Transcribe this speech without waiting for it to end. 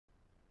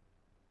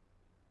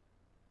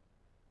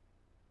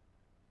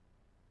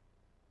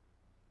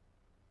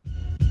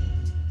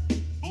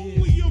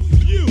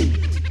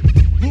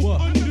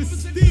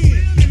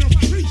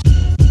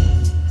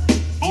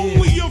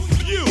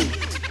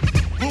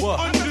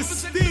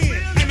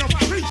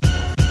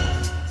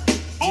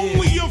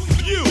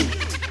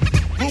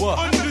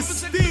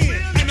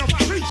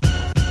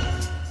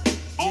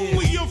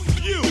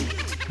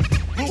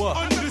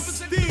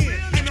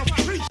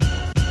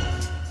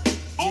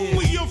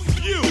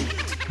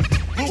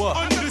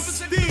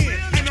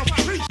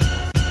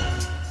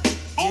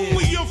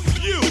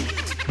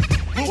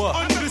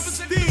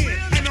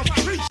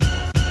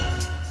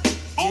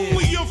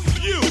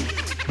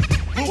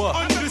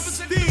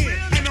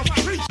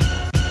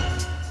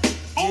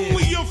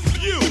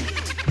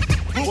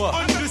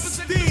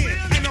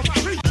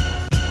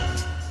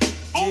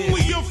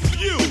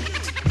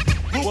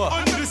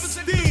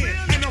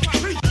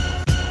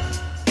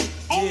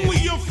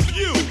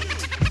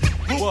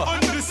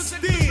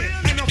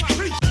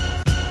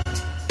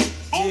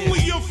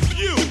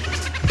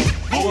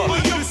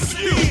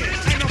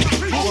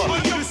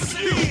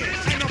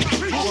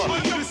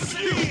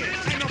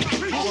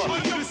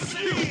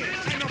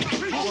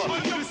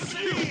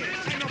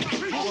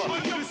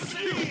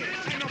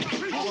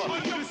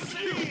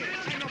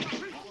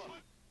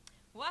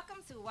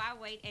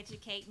avoid,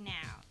 educate now.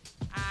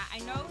 I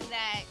know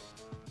that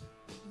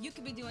you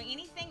could be doing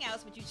anything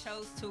else, but you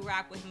chose to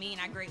rock with me,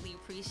 and I greatly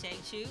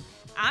appreciate you.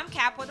 I'm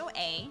Capital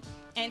A,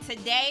 and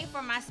today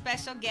for my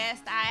special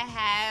guest, I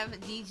have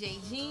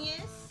DJ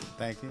Genius.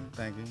 Thank you.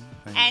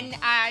 And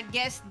our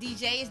guest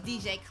DJ is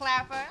DJ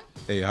Clapper.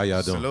 Hey, how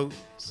y'all doing?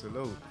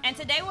 Salute. And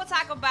today we'll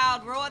talk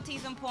about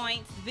royalties and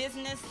points,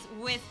 business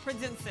with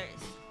producers.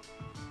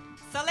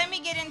 So let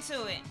me get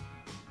into it.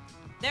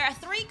 There are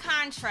 3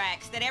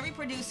 contracts that every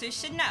producer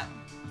should know.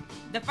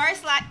 The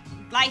first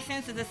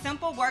license is a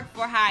simple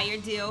work-for-hire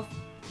deal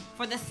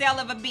for the sale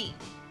of a beat.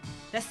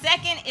 The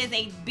second is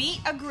a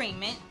beat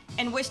agreement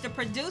in which the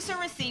producer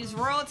receives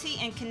royalty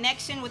in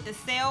connection with the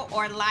sale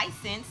or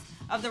license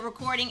of the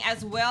recording,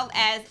 as well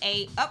as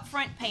a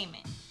upfront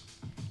payment.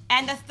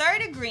 And the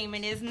third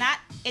agreement is not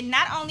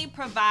only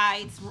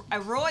provides a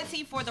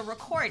royalty for the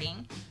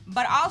recording,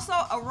 but also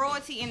a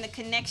royalty in the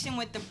connection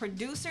with the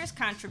producer's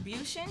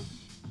contribution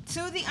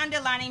to the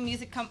underlying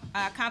music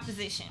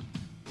composition.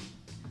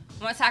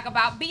 I want to talk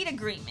about beat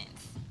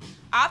agreements.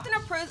 Often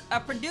a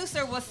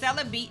producer will sell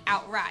a beat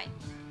outright,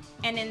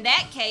 and in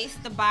that case,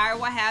 the buyer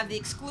will have the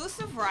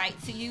exclusive right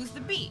to use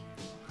the beat.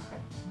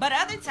 But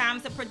other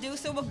times, the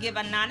producer will give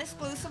a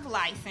non-exclusive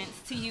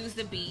license to use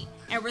the beat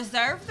and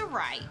reserve the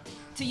right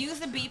to use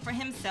the beat for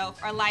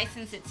himself or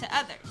license it to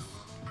others.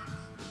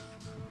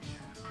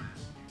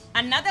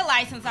 Another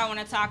license I want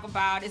to talk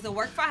about is a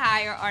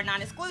work-for-hire or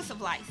non-exclusive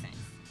license.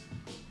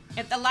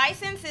 If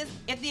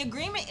the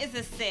agreement is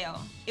a sale,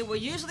 it will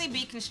usually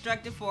be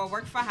constructed for a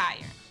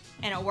work-for-hire.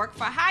 In a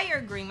work-for-hire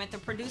agreement, the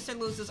producer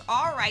loses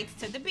all rights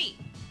to the beat,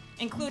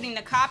 including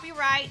the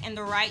copyright and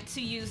the right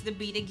to use the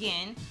beat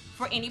again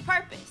for any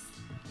purpose.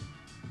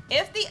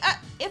 If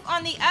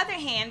on the other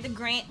hand, the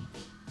grant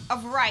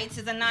of rights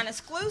is a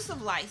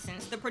non-exclusive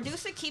license, the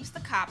producer keeps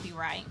the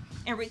copyright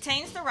and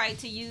retains the right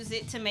to use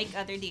it to make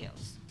other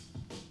deals.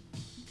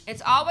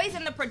 It's always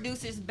in the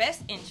producer's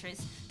best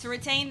interest to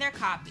retain their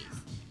copies.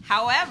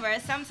 However,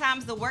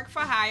 sometimes the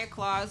work-for-hire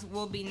clause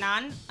will be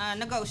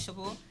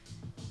non-negotiable,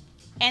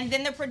 and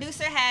then the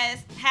producer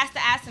has to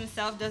ask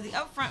himself, does the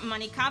upfront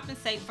money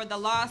compensate for the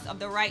loss of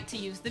the right to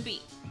use the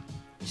beat?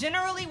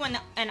 Generally, when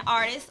an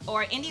artist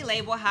or indie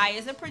label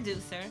hires a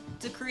producer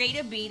to create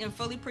a beat and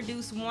fully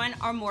produce one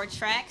or more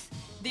tracks,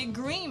 the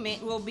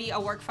agreement will be a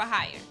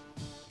work-for-hire.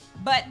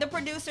 But the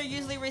producer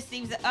usually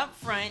receives the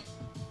upfront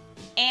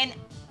and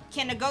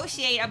can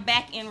negotiate a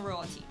back-end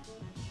royalty.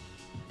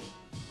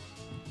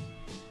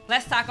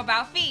 Let's talk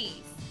about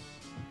fees.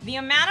 The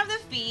amount of the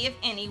fee, if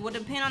any, will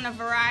depend on a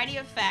variety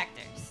of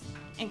factors,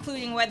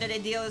 including whether the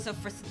deal is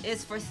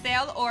for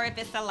sale or if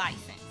it's a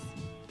license.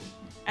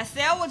 A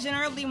sale will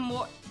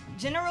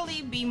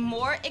generally be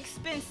more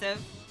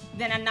expensive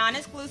than a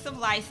non-exclusive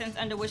license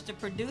under which the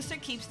producer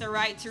keeps the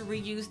right to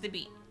reuse the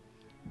beat.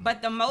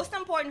 But the most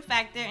important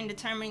factor in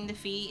determining the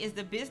fee is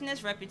the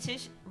business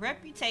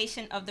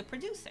reputation of the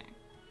producer.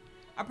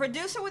 A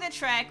producer with a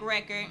track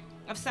record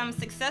of some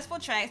successful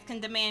tracks can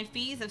demand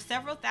fees of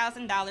several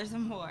 $1,000s or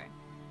more.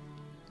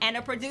 And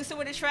a producer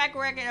with a track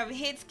record of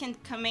hits can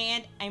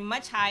command a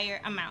much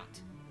higher amount.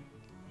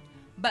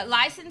 But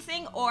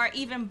licensing or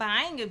even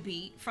buying a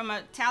beat from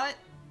a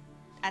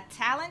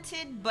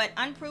talented but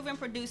unproven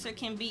producer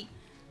can be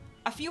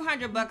a few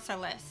 $100 or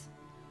less.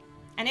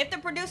 And if the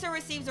producer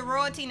receives a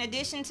royalty in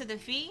addition to the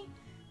fee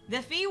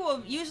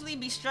will usually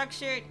be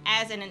structured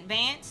as an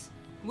advance,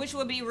 which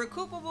will be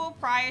recoupable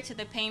prior to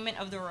the payment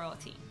of the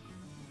royalty.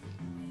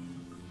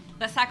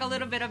 Let's talk a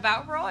little bit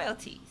about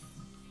royalties.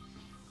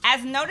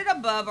 As noted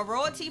above, a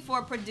royalty for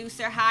a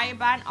producer hired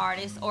by an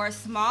artist or a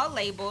small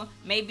label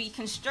may be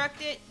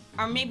constructed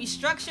or may be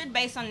structured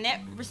based on net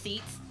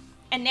receipts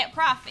and net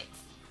profits.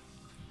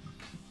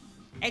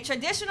 A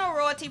traditional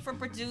royalty for a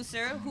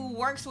producer who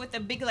works with a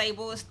big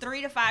label is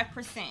 3 to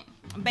 5%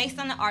 based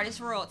on the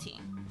artist's royalty.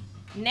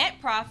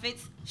 Net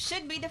profits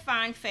should be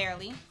defined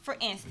fairly, for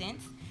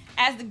instance,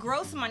 as the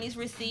gross monies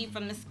received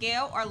from the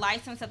scale or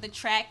license of the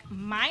track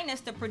minus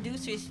the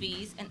producer's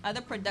fees and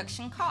other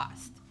production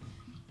costs.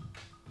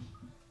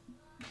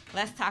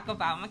 Let's talk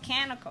about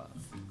mechanicals.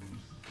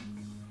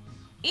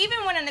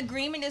 Even when an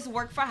agreement is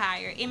work for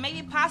hire, it may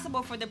be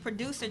possible for the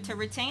producer to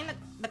retain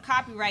the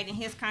copyright in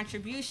his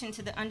contribution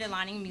to the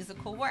underlying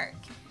musical work,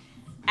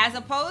 as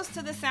opposed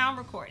to the sound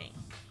recording.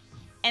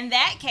 In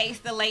that case,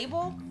 the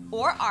label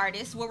or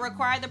artist will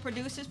require the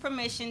producer's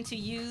permission to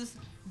use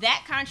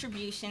that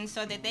contribution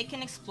so that they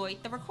can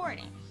exploit the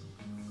recording.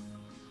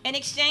 In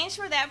exchange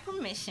for that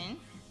permission,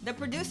 the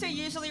producer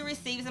usually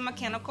receives a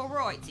mechanical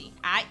royalty,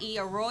 i.e.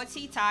 a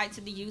royalty tied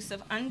to the use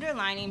of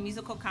underlying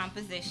musical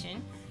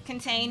composition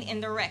contained in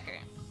the record.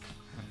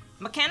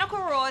 Mechanical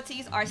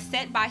royalties are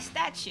set by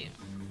statute.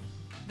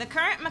 The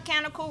current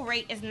mechanical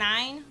rate is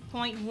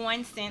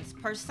 9.1 cents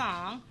per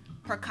song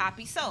per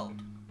copy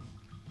sold.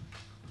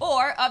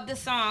 Or of the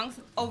songs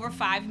over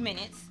 5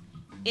 minutes,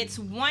 it's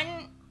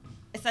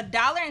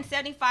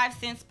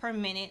 $1.75 per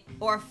minute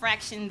or a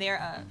fraction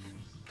thereof.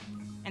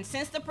 And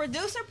since the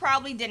producer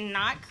probably did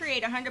not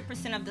create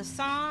 100% of the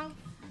song,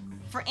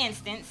 for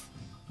instance,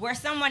 Where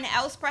someone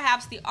else,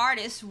 perhaps the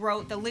artist,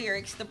 wrote the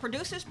lyrics, the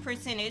producer's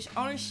percentage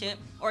ownership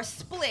or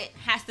split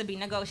has to be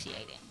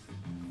negotiated.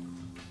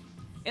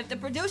 If the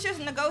producer's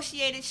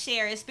negotiated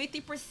share is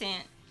 50%,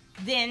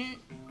 then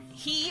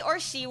he or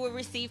she will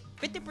receive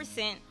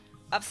 50%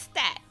 of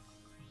stat,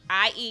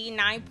 i.e.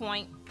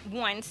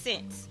 9.1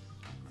 cents,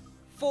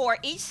 for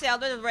each sale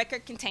of the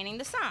record containing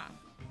the song.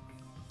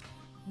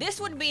 This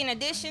would be in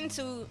addition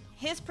to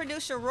his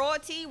producer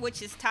royalty,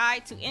 which is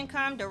tied to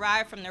income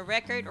derived from the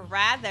record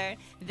rather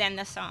than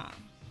the song.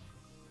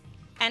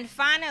 And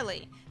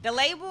finally, the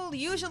label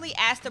usually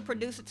asks the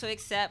producer to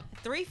accept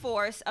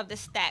 3/4 of the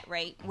stat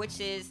rate,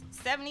 which is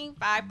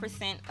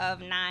 75%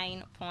 of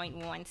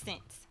 9.1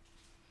 cents.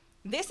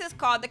 This is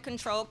called the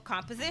control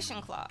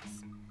composition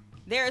clause.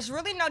 There is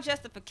really no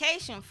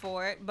justification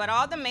for it, but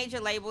all the major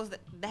labels that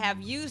have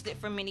used it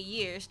for many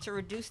years to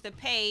reduce the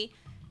pay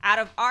out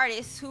of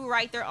artists who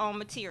write their own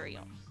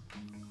material.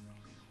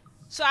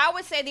 So I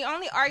would say the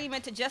only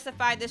argument to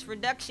justify this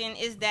reduction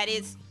is that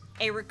it's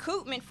a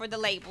recoupment for the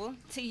label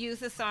to use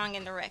the song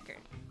in the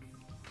record.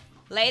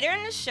 Later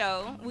in the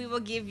show, we will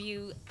give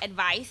you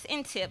advice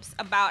and tips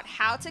about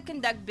how to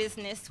conduct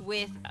business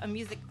with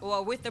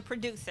with the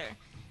producer.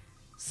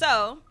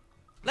 So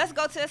let's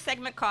go to a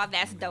segment called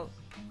That's Dope.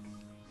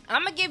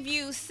 I'm gonna give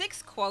you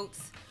 6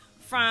 quotes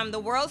from the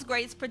world's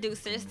greatest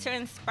producers to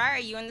inspire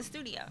you in the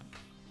studio.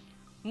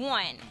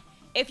 1.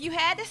 If you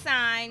had a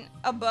sign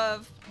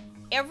above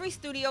every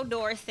studio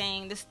door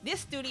saying this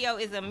studio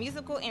is a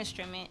musical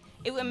instrument,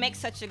 it would make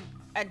such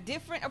a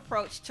different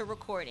approach to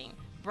recording.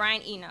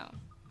 Brian Eno.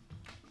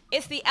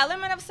 It's the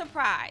element of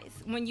surprise.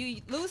 When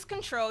you lose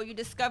control, you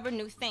discover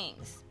new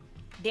things.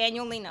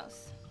 Daniel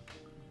Linos.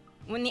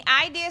 When the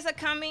ideas are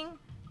coming,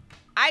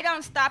 I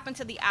don't stop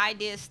until the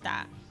ideas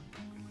stop,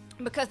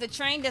 because the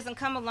train doesn't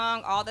come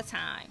along all the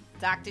time.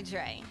 Dr.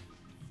 Dre.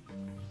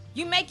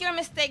 You make your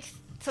mistakes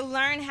to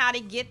learn how to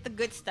get the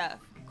good stuff.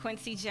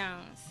 Quincy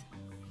Jones.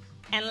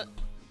 And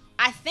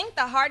I think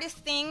the hardest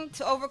thing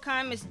to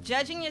overcome is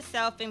judging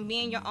yourself and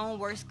being your own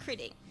worst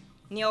critic.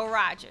 Nile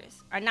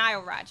Rodgers.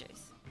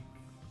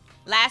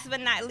 Last but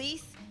not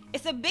least,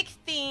 it's a big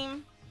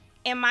theme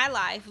in my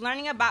life,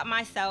 learning about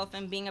myself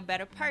and being a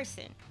better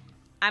person.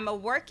 I'm a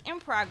work in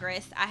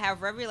progress. I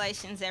have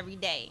revelations every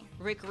day.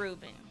 Rick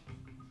Rubin.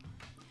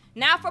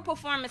 Now for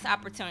performance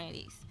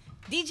opportunities.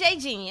 DJ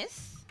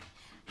Genius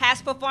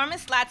has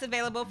performance slots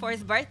available for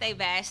his birthday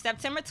bash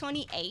September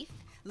 28th,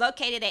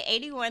 located at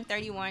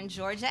 8131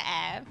 Georgia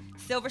Ave,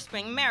 Silver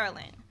Spring,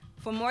 Maryland.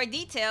 For more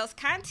details,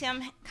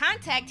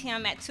 contact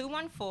him at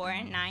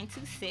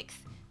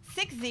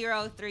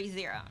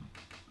 214-926-6030.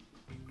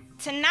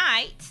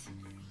 Tonight,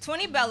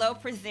 20 Bello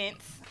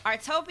presents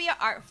Artopia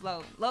Art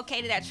Float,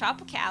 located at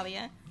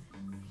Tropicalia,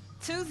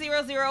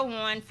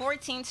 2001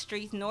 14th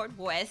Street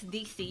Northwest,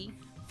 DC.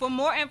 For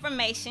more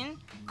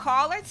information,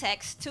 call or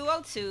text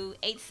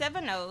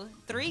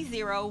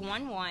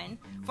 202-870-3011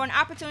 for an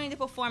opportunity to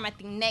perform at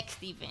the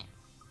next event.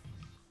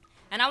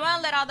 And I want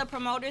to let all the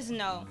promoters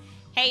know,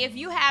 hey, if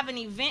you have an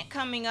event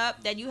coming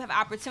up that you have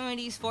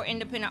opportunities for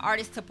independent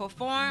artists to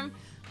perform,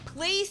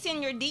 please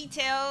send your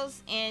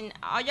details and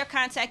all your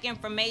contact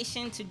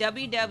information to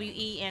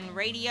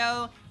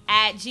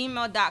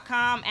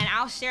WWENradio@gmail.com, and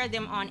I'll share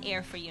them on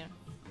air for you.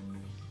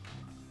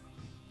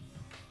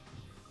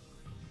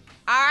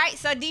 All right,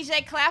 so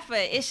DJ Clapper,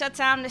 it's your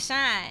time to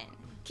shine.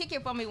 Kick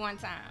it for me one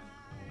time.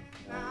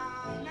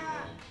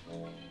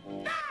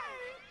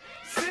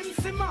 Sim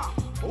Simma,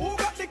 who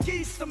got the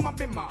keys to my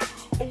bimmer?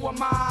 Who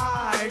am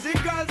I? The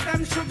girls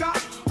them sugar.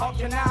 How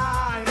can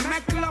I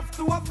make love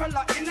to a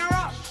fella in a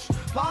rush?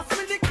 Pass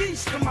me the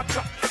keys to my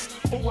trucks.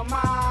 Who am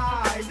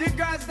I? The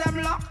girls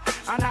them lock.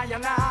 And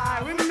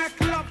I, we make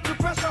love to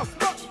precious.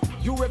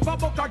 You ever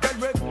buck a girl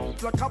with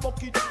like a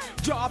bucket?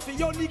 Draw for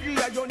your niggle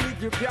like your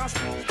niggle can't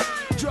speak.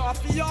 Draw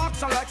for your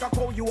oxen like a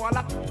cow you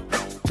wanna.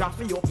 Draw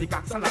for your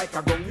pickaxe like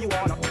a gun you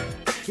wanna.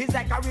 It's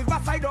like a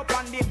riverside up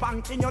on the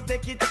bank and you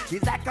take it.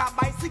 It's like a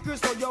bicycle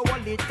so you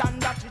hold it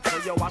and dash it. So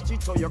you watch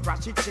it, so you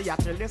crash it. She a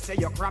tell you say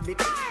you grab it.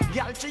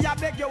 Girl, she a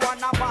beg you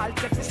wanna ball,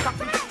 take it, stop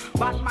it.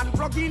 Batman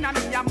plug in and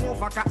me a move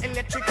like a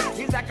electric.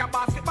 It's like a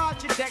basketball,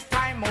 she take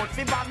time out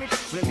fi bomb it.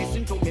 Well,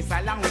 listen to me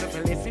silent,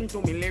 well, listen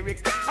to me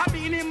lyrics. I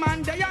been in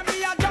man day and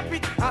me a drop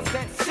it. I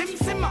said Sim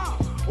Simma,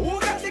 who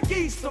got the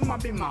keys to my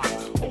bimmer?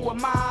 Who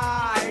am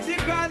I? The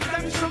girls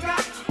them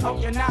sugar. How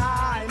can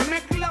I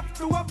make love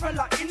to a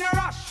fella in a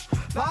rush?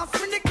 Pass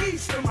me the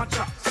keys to my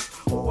trucks.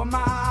 Who am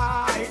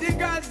I? The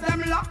girls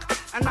them lock.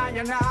 And I,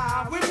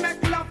 we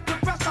make love to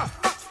pressure.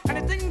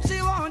 Anything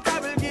she want, I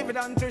will give it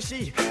unto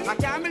she. I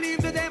can't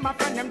believe the day my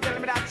friend them tell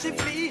me that she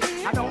flee.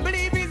 I don't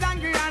believe he's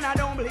angry and I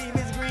don't believe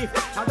he's grief.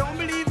 I don't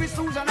believe he's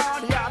Susan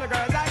or the other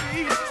girls I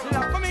grieve.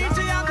 Love for me,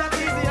 she has that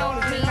is the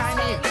only thing I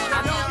need.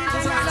 I don't think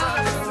she's my love.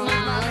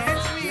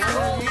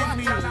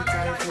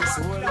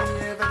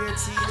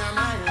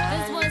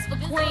 This one's for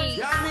Queens.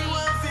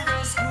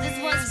 This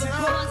one's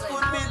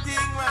for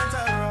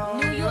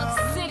New York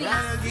City.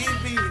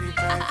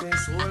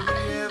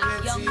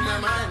 Young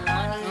Money.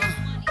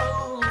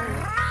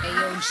 Hey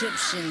yo,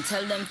 Egyptian.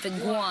 Tell them for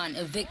guan,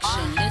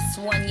 eviction. This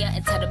one, yeah,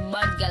 it's had a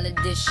bad gal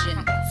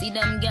edition. See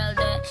them gal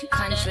that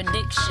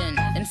contradiction.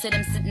 Them say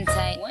them sitting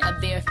tight, I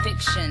bear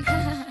fiction.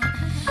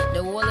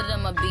 The wall of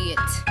them a be it.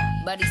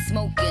 Body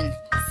smoking,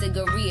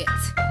 cigarette.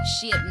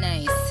 Shit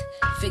nice,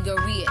 figure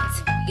it.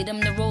 Get them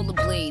the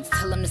rollerblades,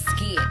 tell them to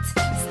ski it.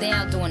 Stay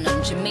out on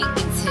them,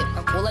 Jamaican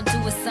tip. All I do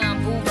is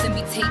sign boobs and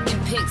be taking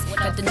pics.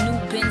 Got the new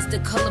bins, the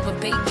color of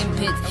bacon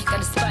bits.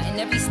 Got a spot in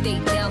every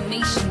state,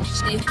 Dalmatian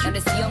shit. Got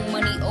this young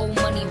money, old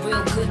money,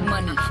 real good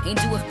money. Ain't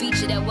do a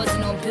feature that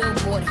wasn't on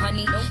Billboard,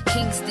 honey.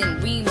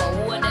 Kingston,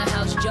 Remo,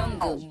 Waterhouse,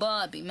 Jungle,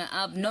 Barbie. Man,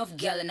 I've enough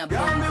gal in a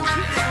bungle.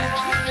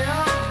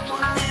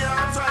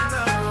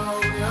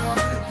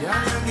 Yeah,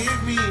 you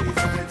give me the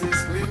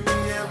tightest grip me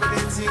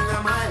everything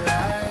in my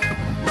life.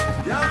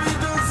 Yeah, me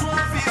just want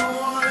to feel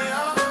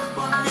warrior,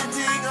 put me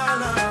thing all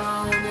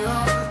around you.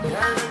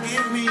 Yeah, you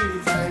give me the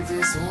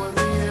tightest hold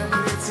me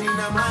everything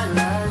in my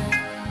life.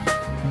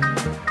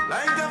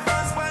 Like a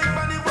fast bike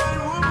on the one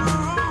room.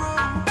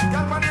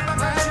 Got my name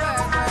back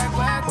and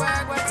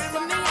work. You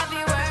see me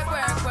happy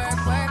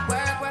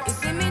work. You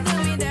see me do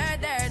me dirt.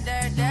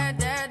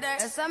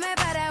 That's how me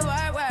better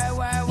work.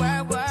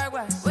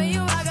 When you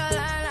walk a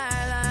line.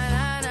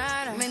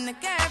 I'm in the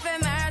cafe,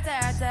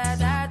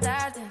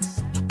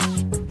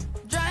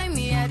 drive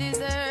me a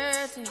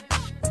dessert.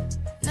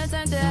 No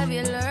time to have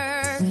you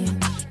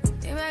lurking.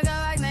 You make a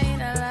like, now you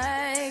don't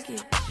like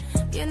it.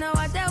 You know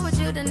I dealt with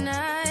you the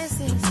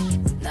nicest.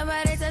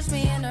 Nobody touched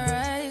me in the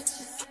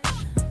righteous.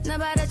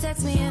 Nobody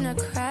text me in a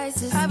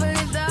crisis. I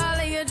believed all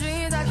of your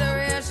dreams are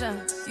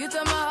duration. You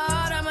took my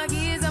heart, all my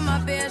keys, and my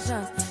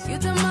patience. You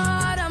took my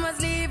heart, I must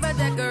leave a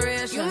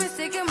decoration. You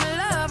mistaken my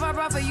love, I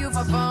brought for you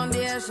for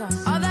foundation.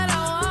 All that I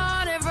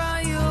wanted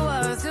from you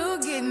was to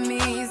give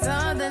me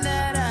something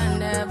that I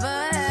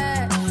never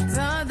had,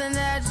 something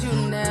that you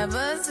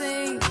never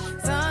seen,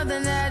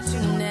 something that you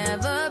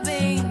never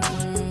been.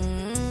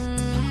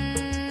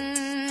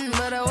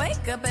 But I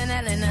wake up and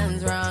hell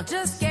nothing's wrong.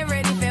 Just get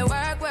ready for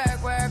work.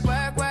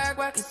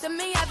 You see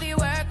me happy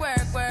work.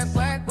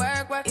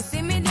 You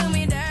see me do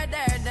me dirt.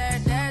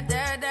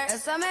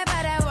 That's how me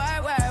better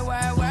work.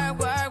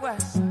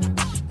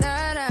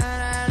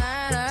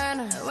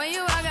 When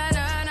you walk out,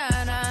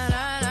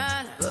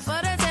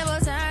 before the table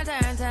turn.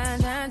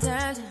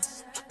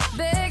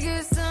 Beg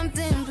you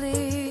something,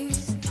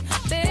 please.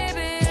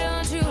 Baby,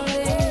 don't you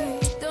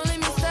leave. Don't leave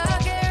me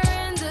stuck here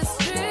in the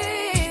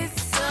streets.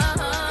 If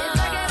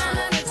I get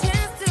another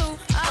chance to,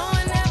 I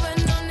will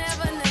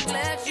never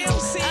neglect you.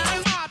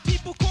 MCMI,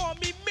 people call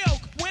me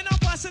Milk. When I'm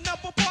busting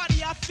up a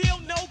party, I feel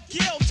no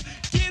guilt.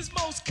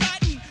 Gizmos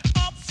cutting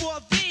up for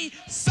the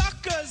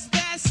suckers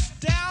that's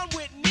down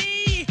with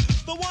me.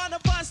 The one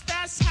of us,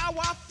 that's how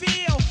I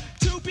feel.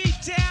 To be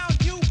down,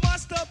 you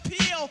must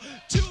appeal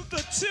to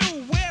the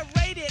two. We're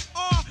rated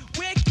R,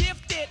 we're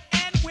gifted,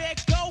 and we're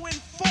going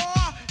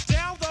far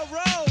down the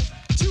road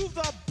to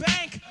the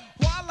bank.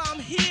 While I'm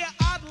here,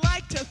 I'd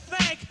like to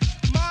thank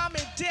Mom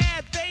and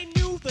Dad, they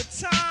knew the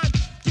time.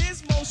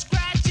 Gizmo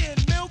scratching,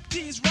 Milk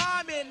D's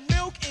rhyming,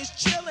 Milk is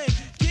chillin',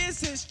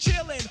 Giz is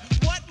chillin'.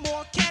 What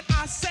more can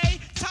I say?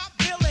 Top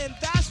villain,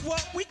 that's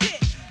what we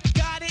get.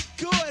 Got it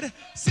good,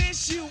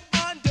 since you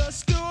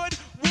understood.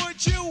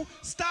 Would you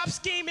stop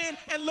scheming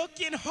and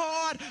looking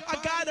hard? I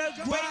got a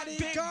great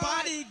big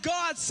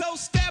bodyguard, so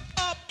step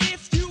up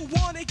if you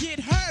wanna get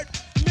hurt.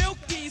 Milk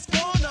D's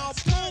gonna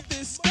pull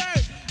this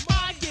skirt.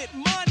 I get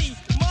money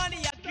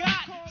I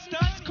got.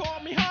 Stunts call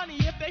me honey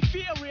if they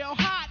feel real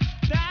hot.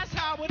 That's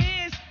how it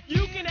is.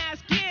 You can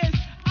ask Giz.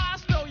 I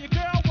stole your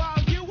girl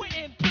while you were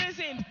in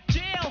prison.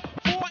 Jail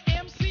for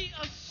MC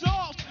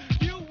assault.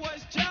 You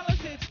was jealous,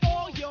 it's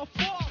all your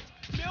fault.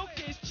 Milk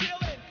is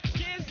chillin',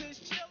 Giz is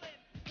chillin'.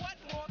 What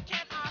more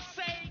can I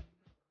say?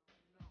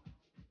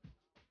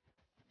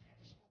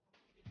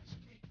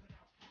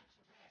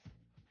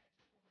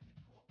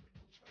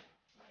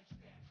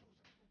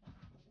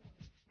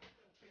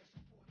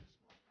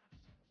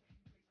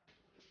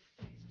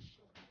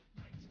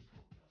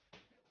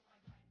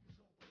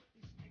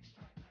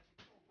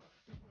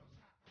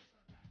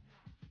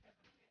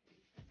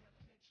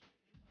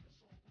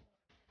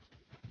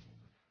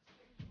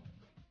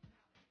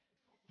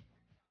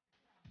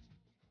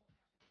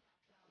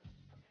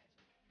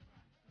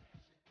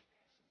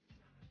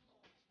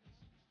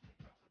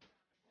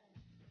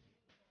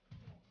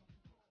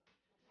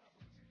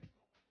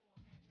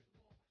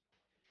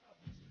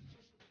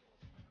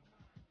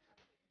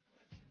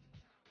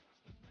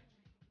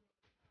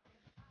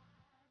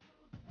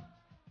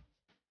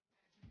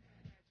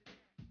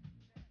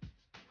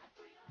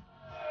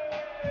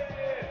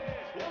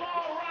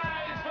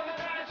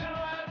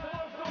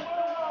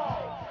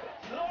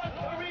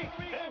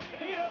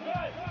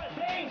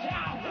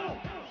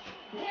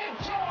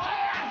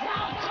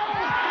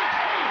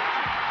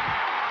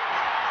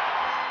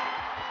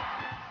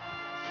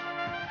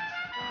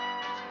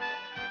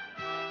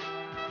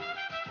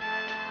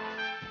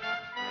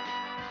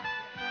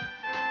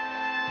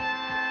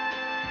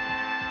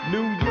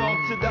 New York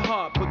to the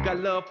heart, but got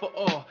love for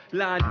all.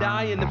 Line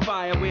die in the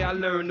fire where I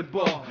learned the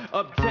ball.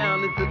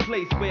 Uptown is the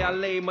place where I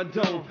lay my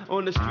dome.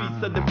 On the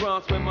streets of the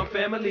Bronx where my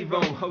family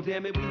roam. Oh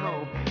damn it, we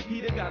home.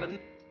 He done got a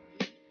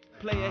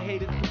player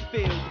haters can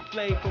feel the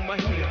flame from my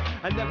heater.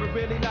 I never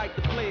really liked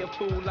to play a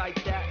fool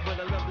like that, but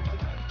I love it.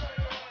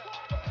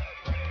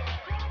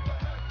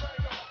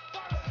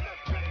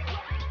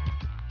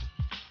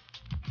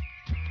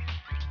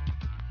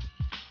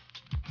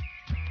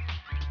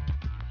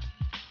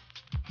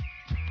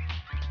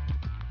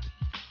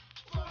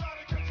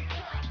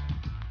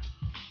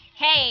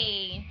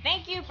 Hey,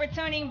 thank you for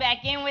tuning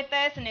back in with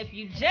us. And if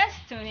you just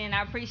tuned in,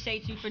 I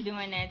appreciate you for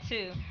doing that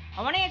too.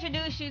 I want to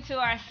introduce you to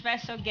our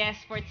special guest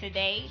for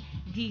today,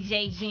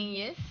 DJ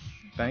Genius.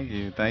 Thank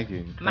you, thank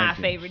you. My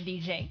favorite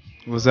DJ.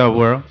 What's up,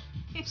 world?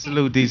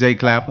 Salute DJ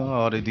Clapper,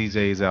 all the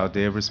DJs out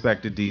there,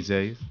 respected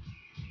DJs.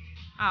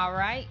 All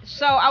right.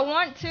 So I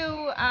want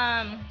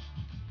to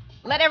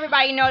let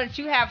everybody know that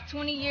you have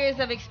 20 years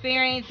of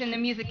experience in the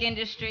music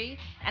industry,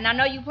 and I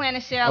know you plan to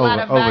share a lot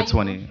of value.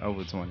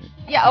 Over 20.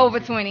 Yeah, over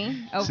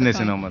 20. Snitching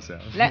 20. on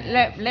myself.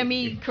 Let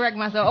me correct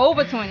myself.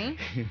 Over 20.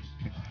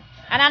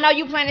 And I know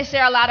you plan to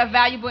share a lot of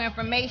valuable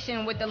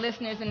information with the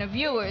listeners and the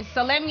viewers.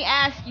 So let me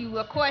ask you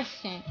a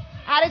question.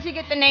 How did you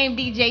get the name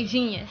DJ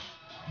Genius?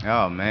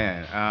 Oh,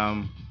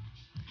 man.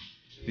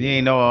 You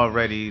ain't know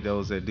already,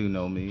 those that do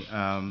know me.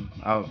 I'm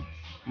a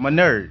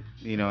nerd,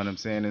 you know what I'm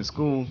saying? In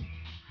school,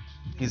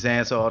 he's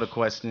answer all the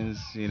questions,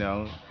 you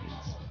know.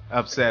 It's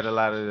upset a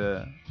lot of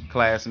the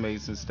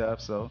classmates and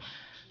stuff. So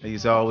they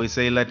used to always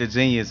say, let the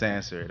genius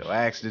answer it, or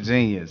ask the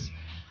genius.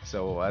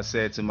 So I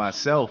said to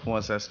myself,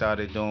 once I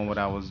started doing what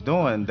I was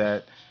doing,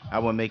 that I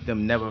would make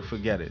them never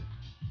forget it.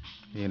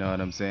 You know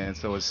what I'm saying?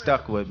 So it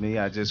stuck with me.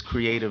 I just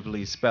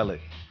creatively spell it,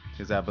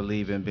 because I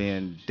believe in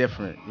being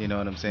different, you know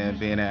what I'm saying?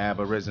 Being an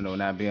aboriginal,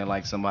 not being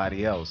like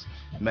somebody else.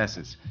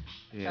 Message,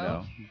 you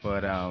know.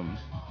 But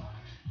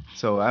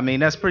so I mean,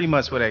 that's pretty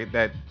much where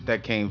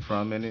that came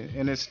from, and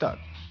it stuck,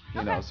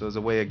 you know. So it's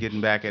a way of getting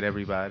back at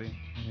everybody,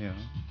 you know,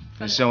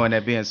 and showing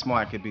that being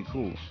smart could be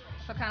cool.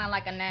 So kind of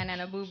like a nan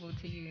and a boo boo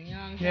to you, you know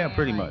what I'm saying? Yeah,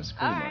 pretty like, much.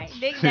 All right,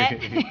 dig that.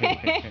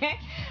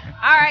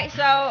 All right,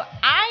 so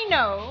I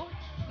know,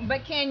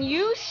 but can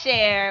you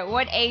share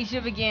what age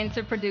you began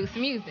to produce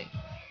music?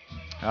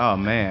 Oh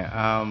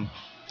man,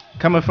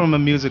 coming from a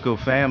musical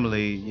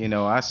family, you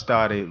know, I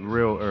started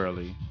real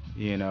early.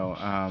 You know,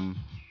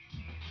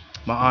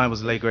 my aunt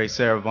was late great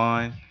Sarah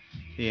Vaughan,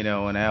 you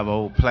know, and I have a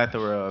whole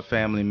plethora of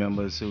family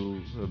members who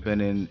have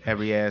been in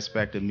every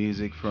aspect of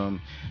music,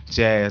 from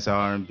jazz,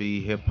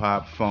 R&B, hip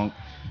hop, funk,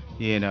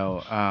 you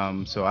know.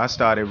 So I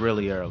started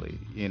really early.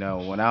 You know,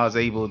 when I was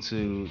able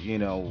to, you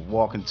know,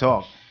 walk and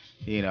talk,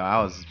 you know,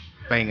 I was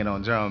banging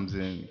on drums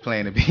and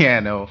playing the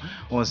piano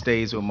on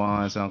stage with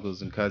my aunts,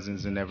 uncles, and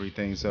cousins and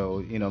everything. So,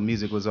 you know,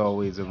 music was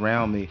always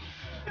around me.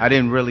 I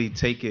didn't really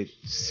take it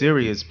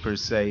serious per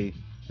se.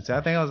 So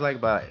I think I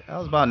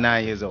was about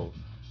 9 years old.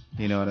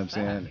 You know what I'm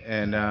saying?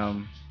 And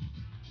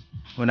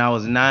when I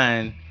was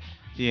 9,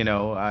 you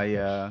know,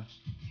 I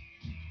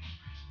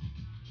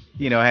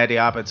you know, had the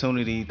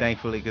opportunity,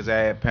 thankfully, because I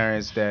had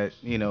parents that,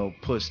 you know,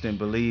 pushed and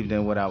believed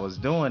in what I was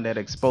doing, that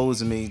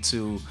exposed me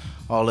to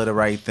all of the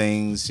right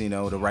things, you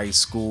know, the right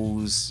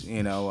schools.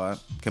 You know, I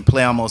can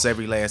play almost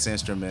every last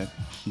instrument,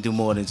 do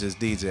more than just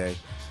DJ.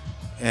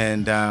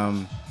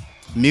 And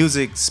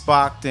music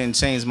sparked and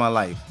changed my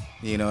life.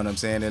 You know what I'm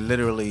saying? It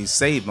literally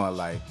saved my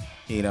life,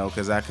 you know,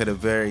 because I could have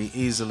very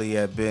easily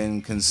have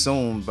been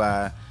consumed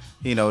by,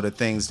 you know, the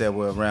things that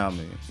were around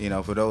me. You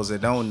know, for those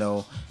that don't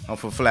know, I'm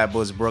from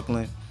Flatbush,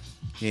 Brooklyn.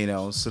 You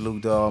know,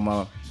 salute to all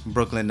my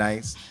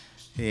Brooklynites,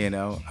 you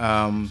know.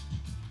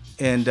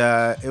 And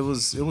it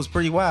was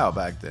pretty wild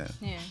back then.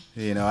 Yeah.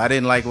 You know, I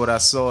didn't like what I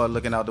saw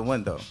looking out the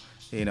window.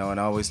 You know, and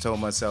I always told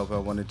myself I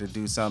wanted to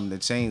do something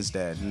to change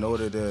that. In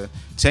order to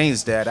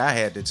change that, I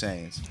had to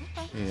change.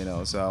 Okay. You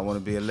know, so I want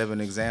to be a living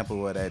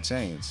example of that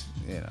change.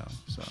 You know,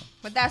 so.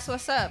 But that's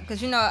what's up,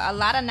 because, you know, a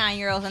lot of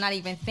 9-year-olds are not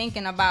even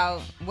thinking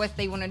about what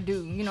they want to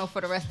do, you know, for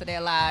the rest of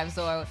their lives,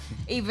 or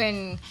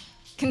even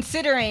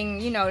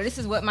considering, you know, this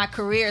is what my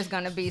career is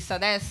going to be. So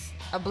that's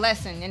a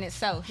blessing in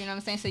itself, you know what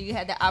I'm saying? So you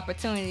had the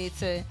opportunity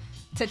to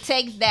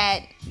take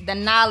that, the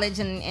knowledge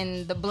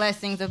and the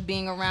blessings of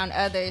being around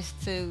others,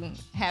 to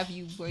have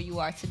you where you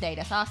are today.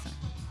 That's awesome.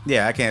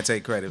 Yeah, I can't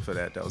take credit for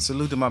that, though.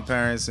 Salute to my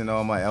parents and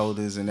all my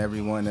elders and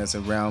everyone that's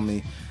around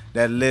me.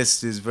 That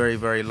list is very,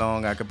 very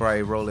long. I could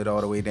probably roll it all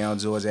the way down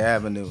Georgia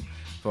Avenue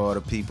for all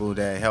the people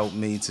that helped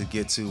me to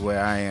get to where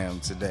I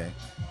am today,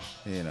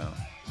 you know.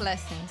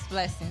 Blessings,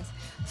 blessings.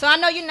 So I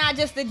know you're not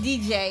just a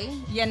DJ,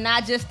 you're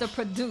not just a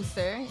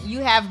producer, you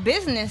have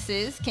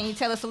businesses. Can you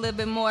tell us a little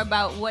bit more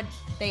about what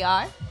they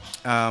are?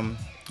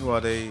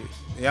 Well, the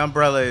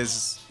umbrella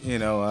is, you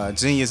know,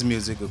 Genius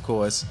Music, of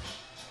course.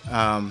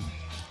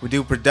 We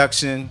do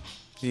production,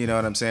 you know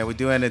what I'm saying? We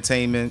do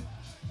entertainment.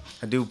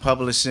 I do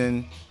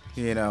publishing,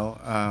 you know,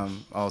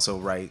 also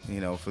write, you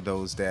know, for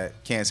those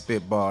that can't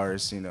spit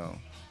bars, you know.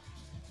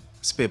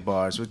 Spit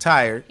bars,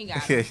 retired.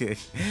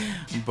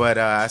 But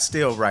I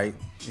still write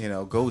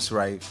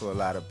ghostwrite for a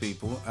lot of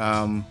people.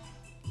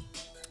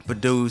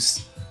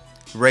 Produce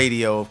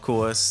radio, of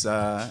course.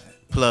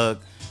 Plug,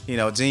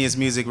 Genius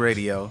Music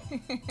Radio.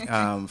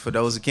 For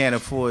those who can't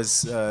afford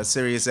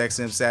Sirius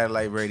XM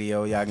satellite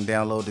radio, y'all can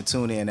download the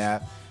TuneIn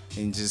app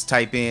and just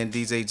type in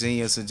DJ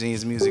Genius or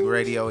Genius Music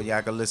Radio.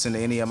 Y'all can listen to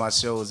any of my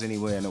shows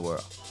anywhere in the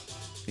world.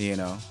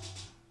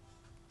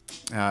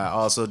 I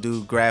also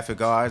do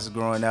graphic arts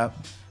growing up.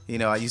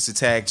 I used to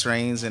tag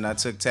trains, and I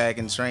took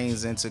tagging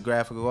trains into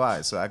graphical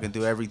art. So I can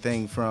do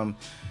everything from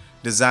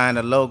design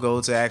a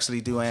logo to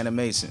actually do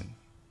animation.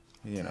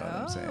 You know what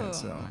I'm saying?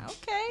 So.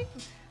 Okay.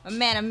 A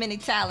man of many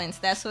talents.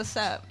 That's what's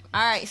up.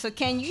 All right. So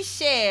can you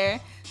share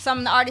some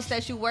of the artists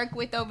that you work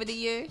with over the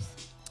years?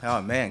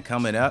 Oh, man.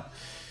 Coming up.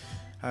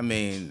 I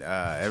mean,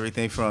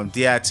 everything from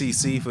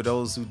DITC, for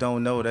those who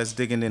don't know, that's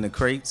digging in the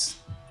crates.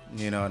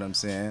 You know what I'm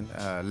saying?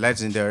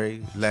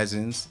 Legendary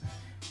legends.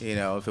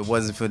 If it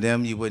wasn't for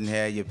them, you wouldn't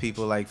have your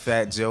people like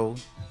Fat Joe.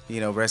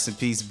 Rest in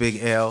peace,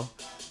 Big L.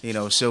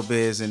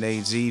 Showbiz and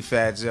AG,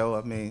 Fat Joe.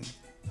 I mean,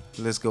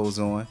 the list goes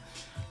on.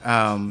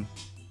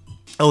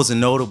 Those are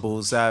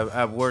notables.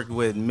 I've worked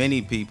with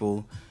many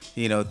people,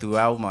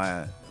 throughout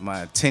my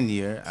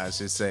tenure, I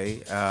should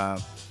say.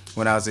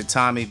 When I was at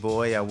Tommy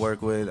Boy, I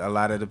worked with a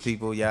lot of the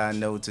people y'all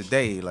know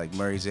today, like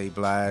Mary J.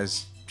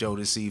 Blige,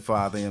 Jodeci,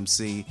 Father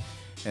MC,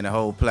 and a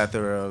whole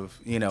plethora of,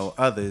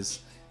 others.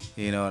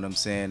 You know what I'm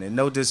saying? And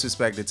no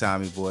disrespect to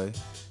Tommy Boy,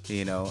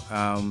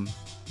 I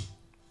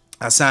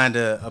signed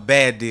a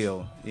bad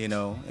deal,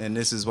 and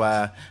this is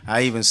why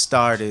I even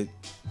started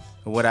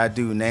what I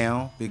do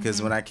now,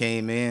 because when I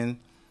came in,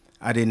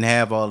 I didn't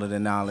have all of the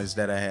knowledge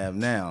that I have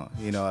now.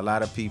 A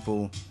lot of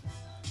people,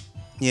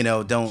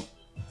 don't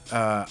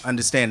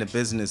understand the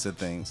business of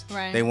things.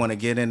 Right. They want to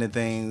get into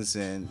things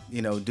and,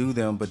 do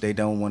them, but they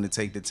don't want to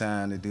take the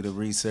time to do the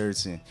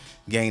research and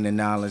gain the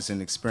knowledge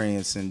and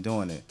experience in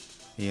doing it.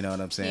 You know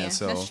what I'm saying? Yeah,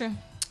 so, that's true.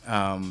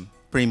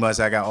 Pretty much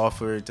I got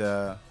offered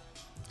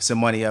some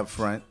money up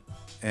front,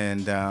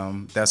 and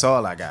that's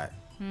all I got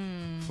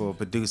for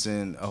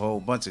producing a whole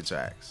bunch of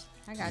tracks.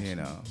 I got you.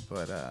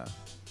 But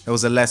it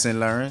was a lesson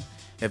learned.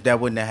 If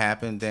that wouldn't have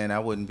happened, then I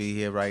wouldn't be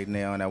here right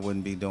now, and I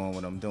wouldn't be doing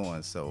what I'm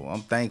doing. So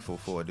I'm thankful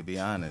for it, to be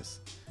honest.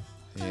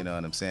 You know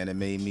what I'm saying? It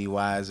made me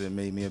wiser, it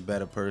made me a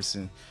better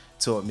person,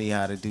 taught me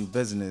how to do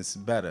business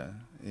better,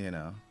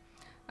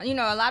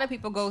 A lot of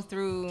people go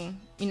through,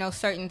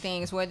 certain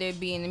things, whether it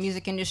be in the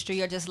music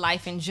industry or just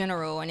life in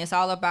general. And it's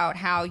all about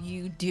how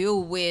you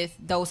deal with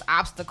those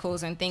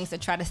obstacles and things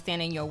that try to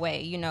stand in your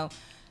way.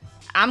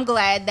 I'm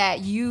glad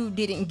that you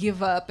didn't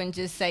give up and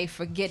just say,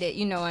 forget it,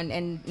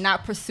 and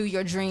not pursue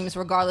your dreams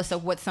regardless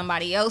of what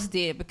somebody else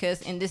did.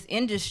 Because in this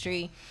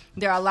industry,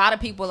 there are a lot of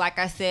people, like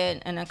I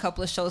said in a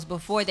couple of shows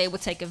before, they will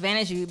take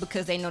advantage of you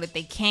because they know that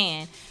they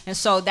can. And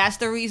so that's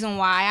the reason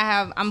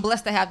why I'm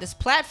blessed to have this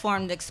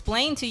platform to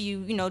explain to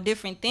you,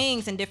 different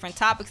things and different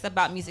topics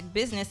about music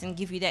business and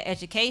give you that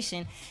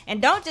education.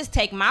 And don't just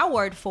take my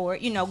word for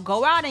it.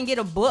 Go out and get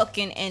a book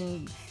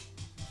and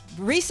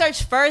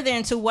research further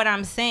into what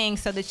I'm saying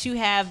so that you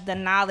have the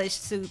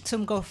knowledge to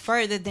go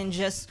further than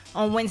just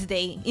on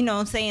Wednesday. You know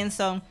what I'm saying?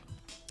 So,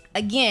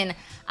 again,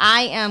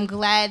 I am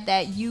glad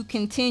that you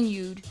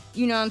continued,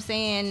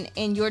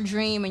 in your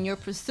dream and your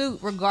pursuit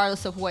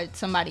regardless of what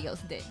somebody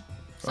else did.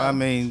 So. I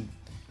mean,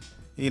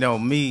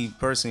 me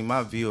personally,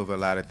 my view of a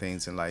lot of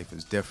things in life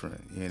is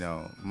different.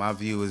 My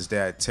view is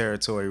that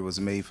territory was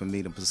made for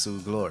me to pursue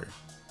glory.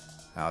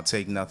 I'll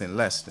take nothing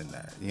less than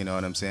that. You know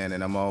what I'm saying?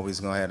 And I'm always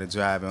going to have the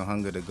drive and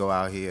hunger to go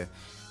out here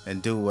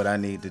and do what I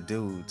need to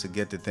do to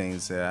get the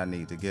things that I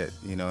need to get.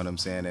 You know what I'm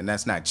saying? And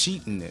that's not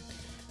cheating it,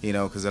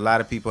 because a lot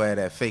of people have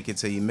that fake it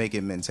till you make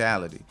it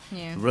mentality.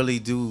 Yeah. Really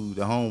do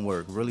the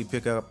homework. Really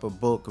pick up a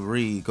book,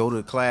 read, go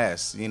to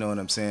class. You know what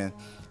I'm saying?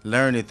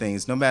 Learn the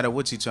things, no matter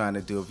what you're trying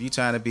to do. If you're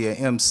trying to be an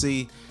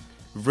MC,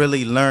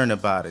 really learn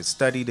about it.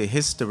 Study the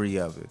history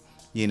of it.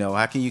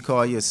 How can you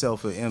call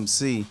yourself an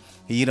MC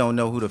and you don't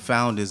know who the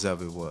founders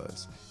of it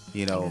was?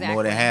 Exactly.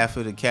 More than half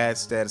of the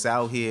cats that's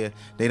out here,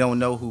 they don't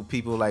know who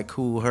people like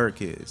Kool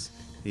Herc is.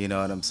 You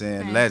know what I'm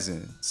saying? Right.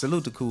 Legend.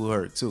 Salute to Kool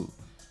Herc too.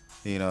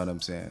 You know what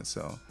I'm saying?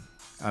 So,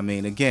 I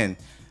mean, again,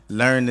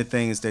 learn the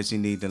things that you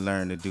need to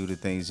learn to do the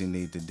things you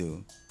need to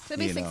do. To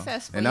be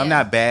successful. And I'm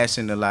not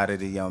bashing a lot of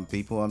the young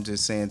people. I'm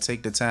just saying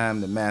take the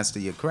time to master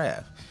your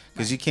craft.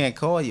 Because you can't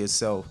call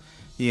yourself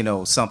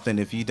something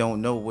if you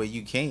don't know where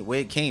it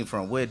came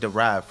from, where it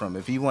derived from.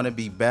 If you want to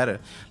be better,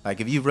 like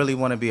if you really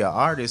want to be an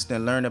artist,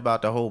 then learn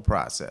about the whole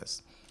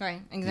process.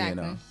 Right,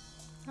 exactly.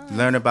 Right.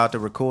 Learn about the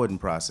recording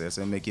process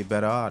and make you a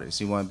better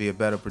artist. You want to be a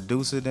better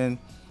producer, then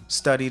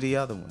study the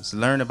other ones.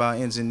 Learn about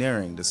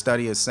engineering, the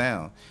study of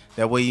sound.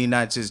 That way you're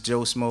not just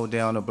Joe Smo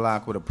down the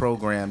block with a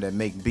program that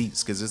make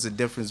beats, because there's a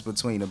difference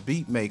between a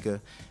beat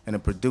maker and a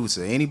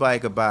producer. Anybody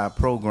could buy a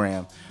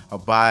program or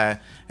buy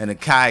an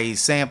Akai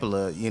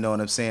sampler, you know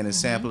what I'm saying, and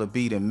sample a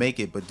beat and make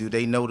it, but do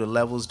they know the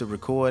levels to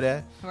record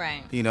at?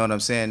 Right. You know what I'm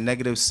saying?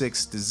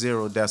 -6 to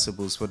 0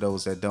 decibels for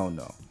those that don't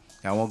know.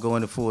 I won't go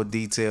into full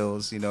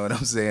details, you know what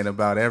I'm saying,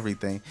 about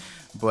everything,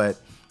 but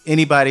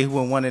anybody who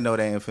would want to know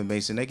that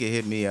information, they can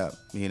hit me up.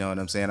 You know what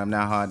I'm saying? I'm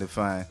not hard to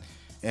find.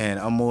 And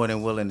I'm more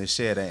than willing to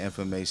share that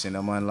information.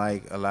 I'm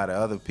unlike a lot of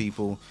other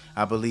people.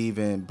 I believe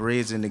in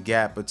bridging the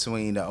gap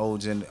between the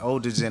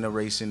older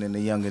generation and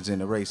the younger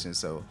generation.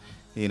 So,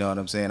 you know what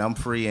I'm saying? I'm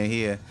free in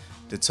here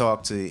to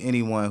talk to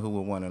anyone who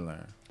would want to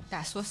learn.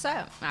 That's what's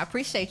up. I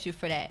appreciate you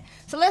for that.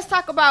 So let's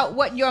talk about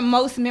what your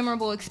most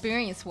memorable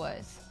experience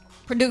was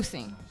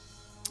producing.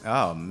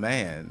 Oh,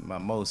 man. My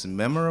most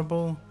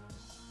memorable?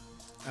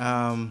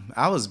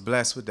 I was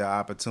blessed with the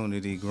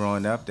opportunity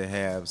growing up to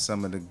have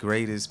some of the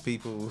greatest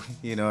people,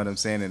 you know what I'm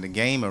saying, in the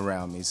game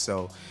around me.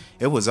 So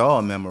it was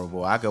all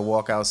memorable. I could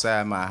walk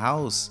outside my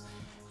house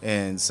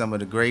and some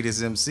of the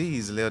greatest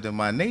MCs lived in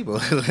my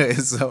neighborhood.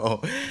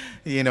 So,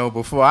 you know,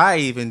 before I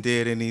even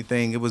did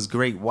anything, it was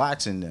great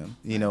watching them,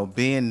 you know,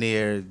 being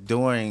there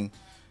during,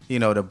 you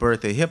know, the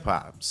birth of hip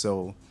hop.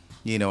 So,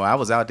 you know, I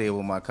was out there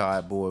with my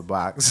cardboard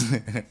box,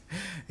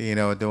 you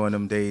know, during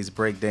them days,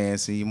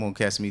 breakdancing. You won't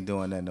catch me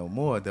doing that no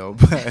more, though.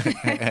 But,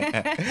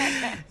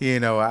 you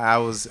know, I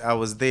was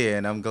there,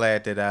 and I'm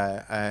glad that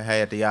I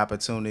had the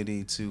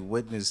opportunity to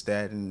witness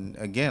that. And,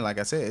 again, like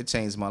I said, it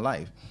changed my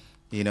life.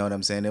 You know what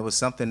I'm saying? There was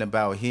something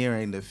about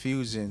hearing the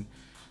fusion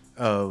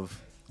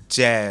of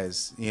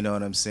jazz, you know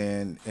what I'm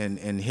saying,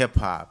 and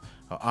hip-hop,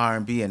 or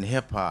R&B and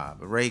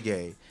hip-hop,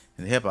 reggae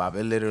and hip-hop.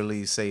 It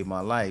literally saved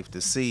my life to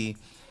see,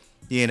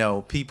 you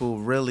know, people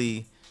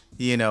really,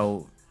 you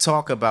know,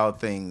 talk about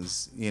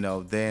things, you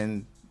know,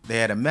 then they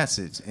had a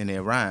message in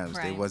their rhymes.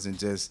 Right. It wasn't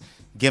just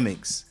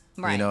gimmicks,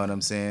 Right. you know what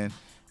I'm saying?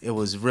 It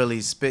was really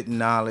spitting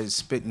knowledge,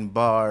 spitting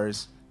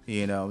bars,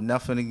 you know,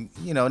 nothing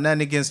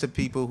against the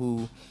people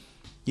who,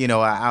 you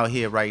know, are out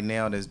here right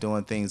now that's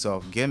doing things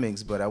off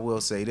gimmicks, but I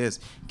will say this,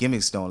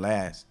 gimmicks don't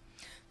last.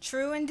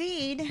 True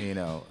indeed. You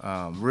know,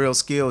 real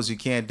skills you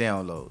can't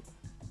download.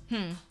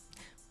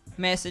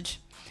 Message.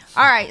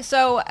 All right,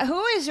 so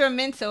who is your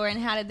mentor and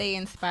how did they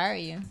inspire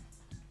you?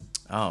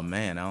 Oh,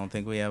 man, I don't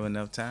think we have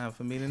enough time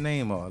for me to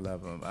name all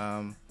of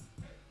them.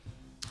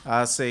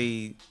 I'll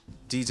say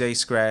DJ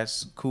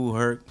Scratch, Cool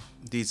Herc,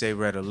 DJ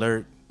Red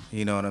Alert,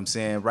 you know what I'm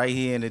saying? Right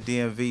here in the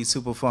DMV,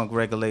 Super Funk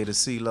Regulator,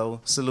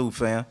 CeeLo, salute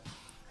fam.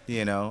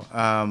 You know,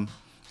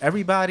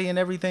 everybody and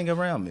everything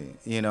around me.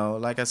 You know,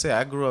 like I said,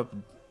 I grew up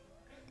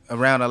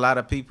around a lot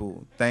of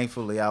people.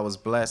 Thankfully, I was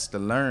blessed to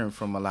learn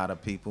from a lot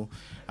of people.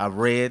 I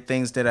read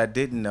things that I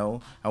didn't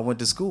know. I went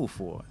to school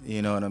for,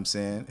 you know what I'm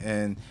saying?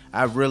 And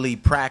I really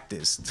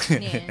practiced.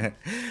 Yeah.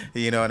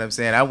 You know what I'm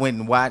saying? I went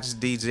and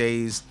watched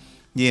DJs,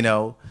 you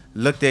know,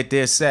 looked at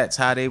their sets,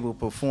 how they were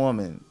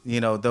performing,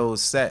 you know,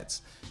 those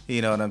sets.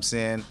 You know what I'm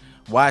saying?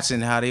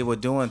 Watching how they were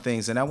doing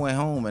things. And I went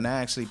home and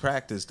I actually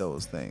practiced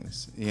those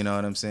things. You know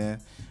what I'm saying?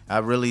 I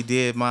really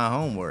did my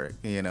homework,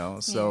 you know.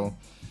 So... Yeah.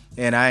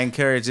 And I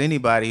encourage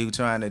anybody who's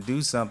trying to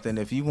do something,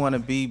 if you want to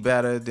be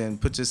better, then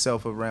put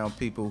yourself around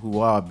people who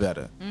are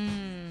better.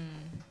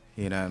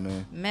 You know what I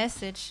mean?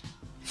 Message.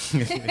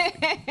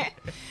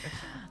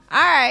 All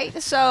right,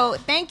 so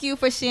thank you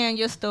for sharing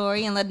your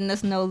story and letting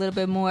us know a little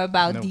bit more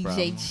about No DJ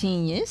problem.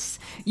 Genius.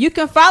 You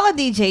can follow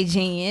DJ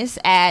Genius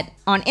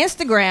on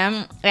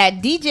Instagram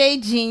at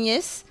DJ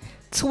Genius,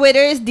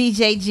 Twitter is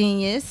DJ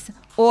Genius,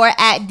 or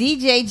at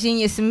DJ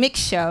Genius Mix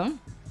Show.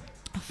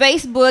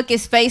 Facebook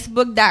is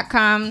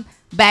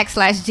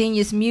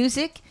facebook.com/Genius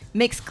Music.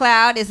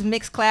 Mixcloud is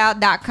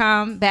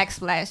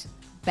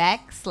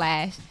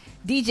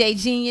mixcloud.com/DJ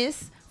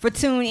Genius. For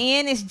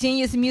TuneIn, it's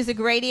Genius Music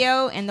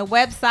Radio, and the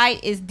website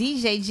is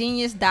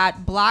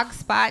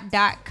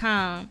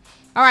djgenius.blogspot.com.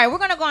 All right, we're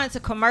going to go into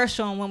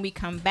commercial, and when we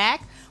come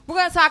back, we're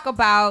going to talk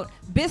about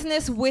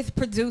business with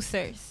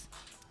producers.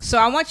 So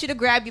I want you to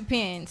grab your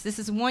pens. This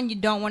is one you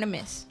don't want to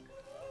miss.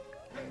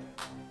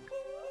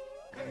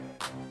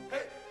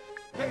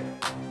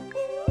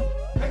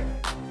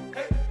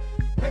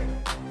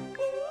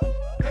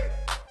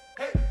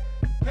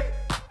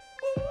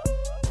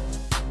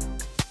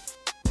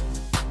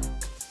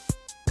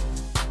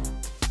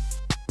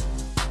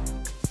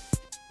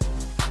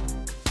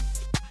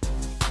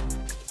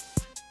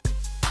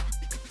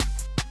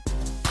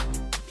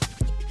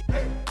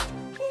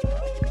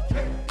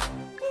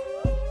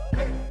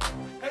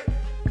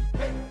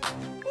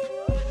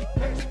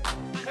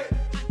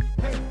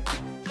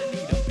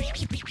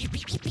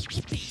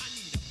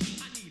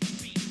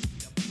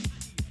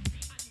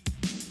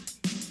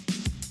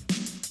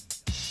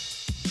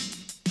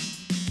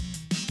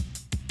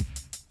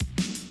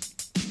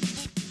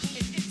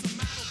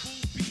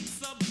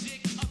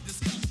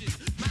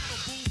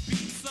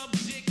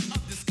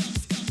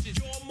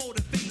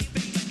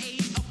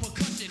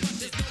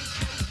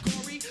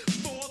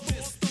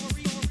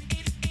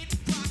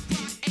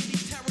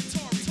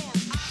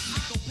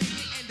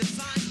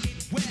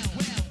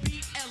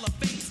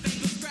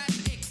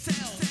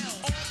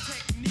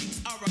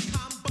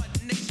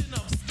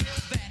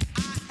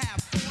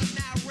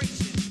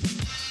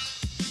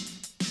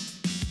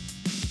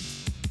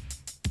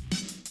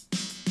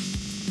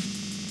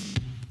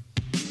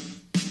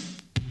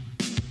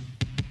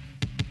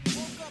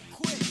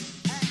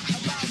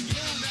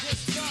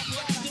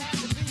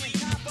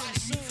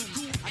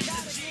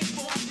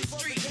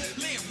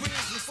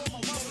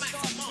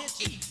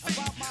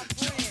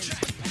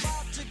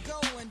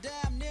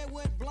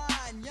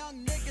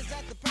 young niggas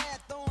at the pad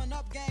throwing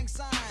up gang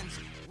signs.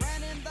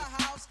 Ran in the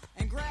house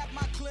and grabbed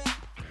my clip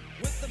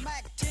with the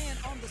Mac 10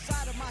 on the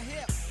side of my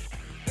hip.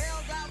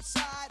 Bailed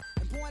outside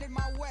and pointed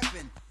my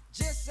weapon.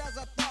 Just as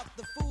I thought,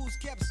 the fools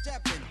kept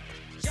stepping.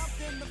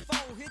 Jumped in the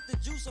foe, hit the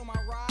juice on my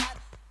ride.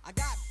 I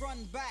got front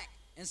and back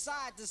and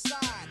side to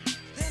side.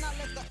 Then I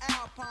let the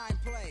Alpine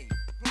play.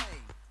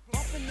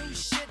 Bumping new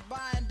shit by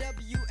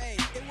NWA.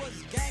 It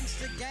was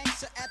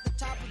gangsta at the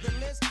top of the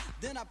list.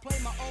 Then I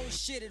played my old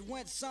shit. It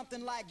went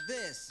something like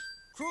this.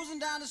 Cruising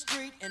down the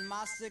street in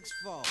my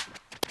 6'4",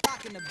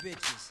 rocking the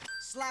bitches,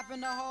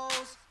 slapping the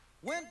hoes.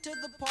 Went to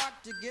the park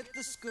to get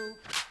the scoop.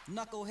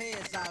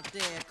 Knuckleheads out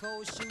there,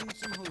 cold shooting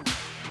some hoops.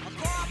 A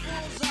car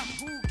pulls up,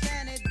 who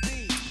can it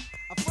be?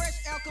 A fresh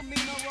El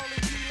Camino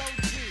rolling Kilo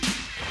G.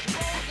 He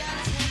rolled down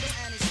his window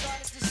and he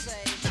started to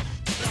say,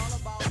 it's all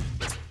about.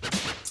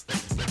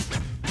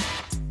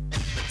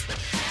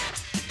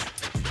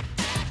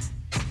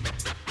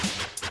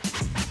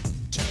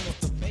 Turn up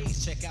the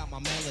bass, check out my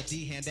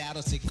melody, hand out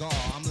a cigar.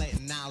 I'm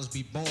letting knowledge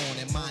be born,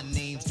 and my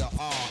name's the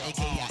R.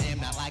 A.K.A. I am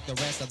not like the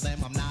rest of them,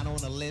 I'm not on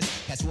the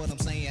list. Catch what I'm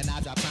saying, I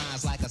drop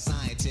lines like a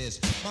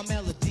scientist. My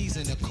melody's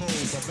in the code,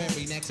 the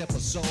very next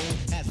episode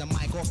has the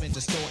mic off and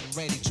distorting,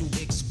 ready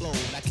to explode.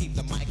 I keep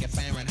the mic at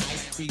Fahrenheit,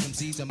 freedom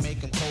seeds to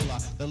make them cola.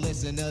 The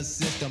listener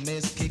system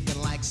is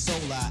kicking like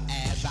solar.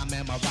 As I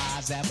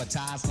memorize,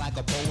 advertise like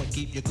a poet,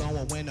 keep you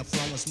going when the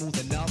flow is smooth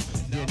enough.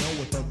 You know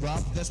with the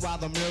rough, that's why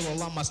the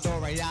mural on my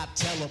story I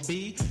tell a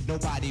B.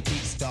 Nobody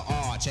beats the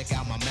R, check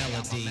out my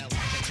melody.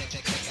 Check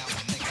out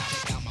my melody.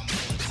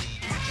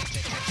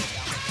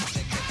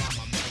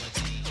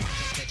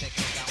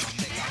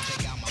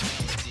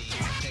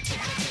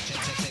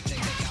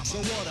 So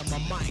what am a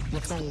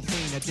microphone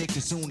fiend addicted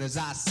soon as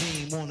I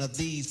seen one of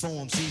these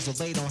forms so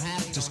they don't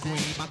have to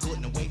scream. I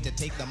couldn't wait to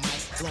take the mic,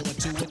 blow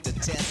into it to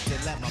test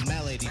it, let my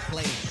melody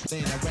play.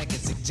 Then the record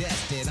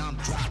suggested I'm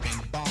dropping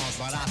bombs,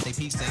 but I stay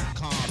peace and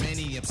calm.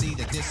 Any MC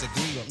that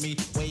disagree with me,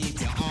 wave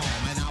your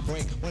arm, and I'll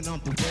break when I'm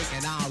through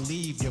breaking. I'll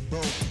leave you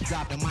broke.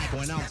 Drop the mic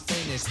when I'm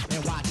finished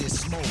and watch it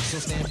smoke. So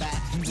stand back,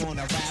 you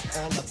wanna rap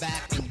all the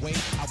back and wait.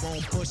 I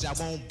won't push, I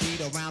won't beat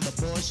around the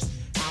bush.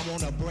 I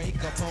wanna break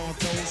upon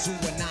those who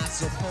are not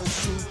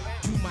supposed to.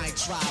 You might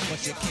try,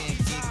 but you can't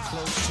get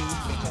close to,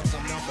 because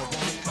I'm number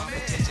one.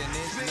 Competition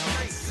is none.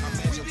 I'm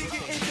measured with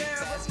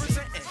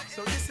representing.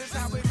 So this is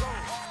how it goes.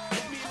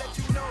 Let me let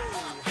you know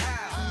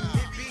how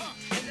it be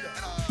in the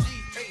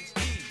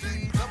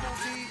G-H-E double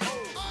D-O.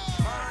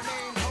 My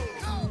name Ho.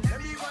 Let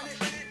me run it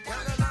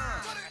down the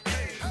line.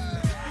 Hey,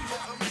 if you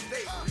a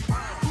mistake.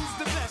 Who's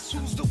the best?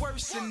 Who's the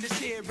worst in this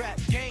here rap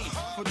game?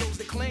 For those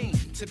that claim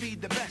to be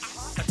the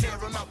best, I tear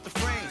them out the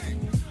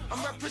frame.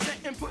 I'm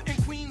representing,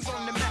 putting Queens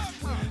on the map.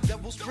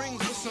 Devil Springs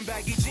with some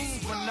baggy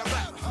jeans when I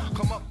rap.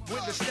 Come up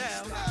with a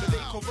style that they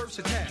call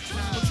versatile.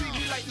 Don't treat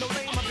me like no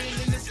lame, I've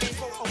been in this game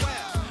for a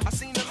while. I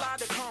seen a lot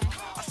to come,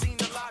 I seen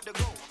a lot to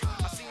go.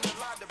 I seen a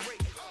lot to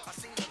break, I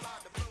seen a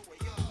lot to blow.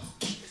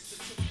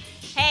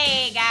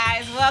 Hey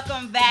guys,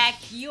 welcome back.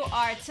 You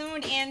are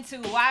tuned in to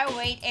Why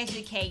Wait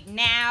Educate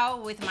Now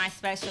with my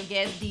special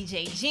guest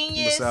DJ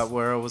Genius. What's up,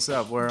 world? What's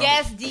up, world?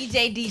 Guest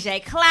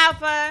DJ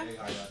Clapper. Hey,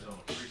 how y'all doing?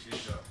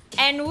 Appreciate y'all.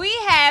 And we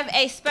have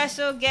a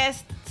special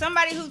guest,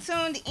 somebody who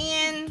tuned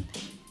in,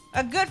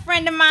 a good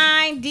friend of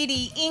mine,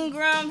 Didi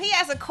Ingram. He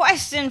has a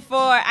question for,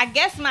 I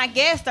guess, my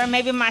guest or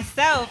maybe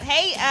myself.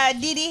 Hey,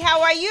 Didi,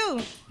 how are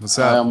you? What's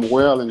up? I'm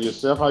well, and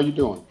yourself? How you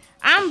doing?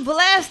 I'm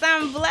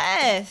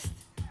blessed.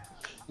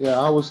 Yeah,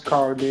 I was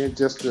calling in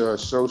just to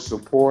show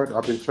support.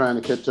 I've been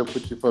trying to catch up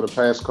with you for the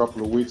past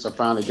couple of weeks. I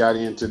finally got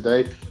in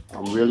today.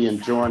 I'm really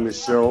enjoying the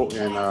show,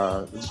 and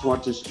I just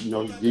want to,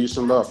 give you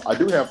some love. I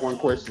do have one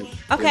question.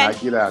 Okay. And I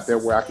get out there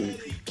where I can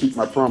keep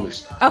my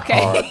promise.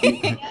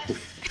 Okay.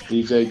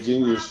 DJ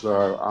Genius,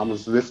 I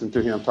was listening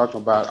to him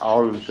talking about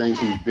all of the things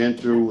he's been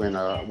through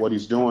and what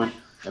he's doing.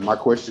 And my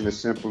question is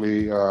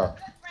simply,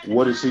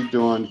 what is he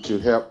doing to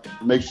help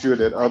make sure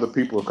that other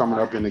people coming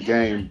up in the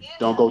game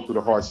don't go through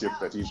the hardships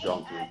that he's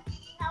gone through?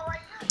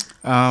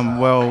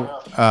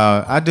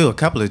 I do a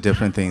couple of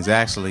different things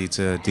actually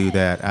to do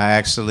that. I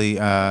actually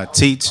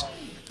teach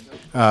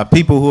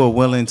people who are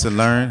willing to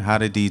learn how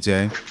to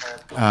DJ.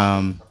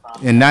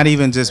 And not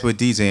even just with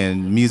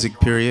DJing, music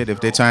period. If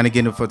they're trying to get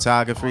into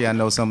photography, I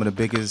know some of the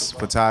biggest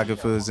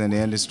photographers in the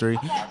industry.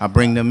 I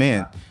bring them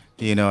in.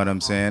 You know what I'm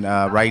saying?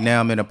 Right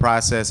now I'm in the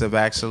process of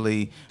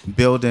actually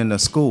building a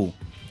school.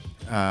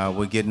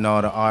 We're getting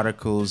all the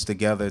articles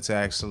together to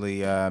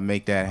actually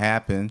make that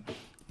happen.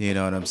 You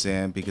know what I'm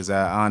saying? Because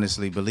I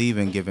honestly believe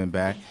in giving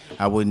back.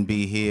 I wouldn't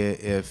be here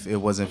if it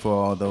wasn't for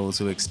all those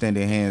who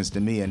extended hands to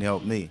me and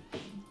helped me.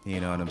 You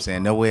know what I'm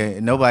saying?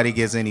 Nobody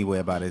gets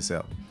anywhere by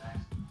themselves.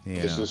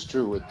 This is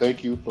true.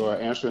 Thank you for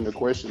answering the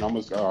question. I'm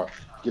gonna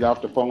get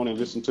off the phone and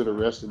listen to the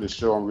rest of the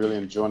show. I'm really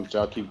enjoying it.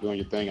 Y'all keep doing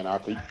your thing, and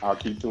I'll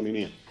keep tuning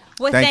in.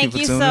 Well, thank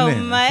you so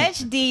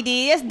much,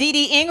 Didi. It's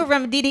Didi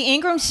Ingram, Didi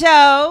Ingram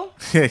Show.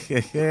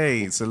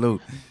 Hey,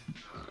 salute.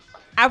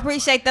 I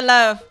appreciate the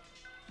love.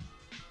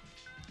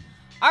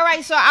 All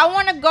right, so I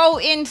want to go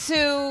into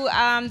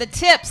the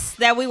tips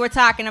that we were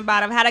talking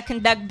about of how to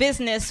conduct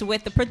business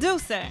with the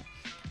producer.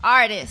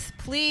 Artists,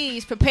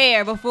 please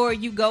prepare before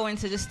you go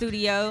into the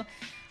studio.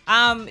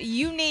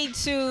 You need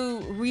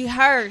to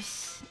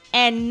rehearse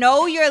and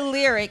know your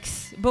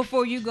lyrics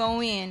before you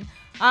go in.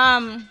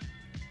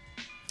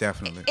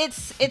 Definitely.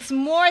 It's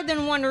more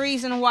than one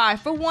reason why.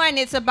 For one,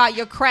 it's about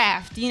your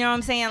craft. You know what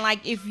I'm saying?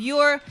 Like, if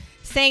you're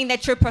saying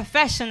that you're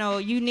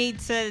professional, you need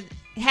to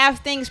have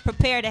things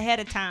prepared ahead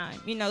of time,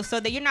 you know, so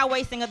that you're not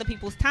wasting other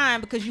people's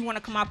time because you want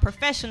to come out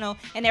professional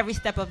in every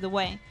step of the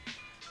way.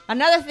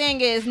 Another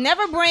thing is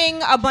never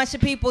bring a bunch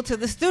of people to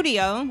the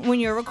studio when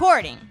you're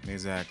recording.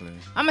 Exactly.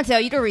 I'm going to tell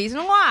you the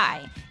reason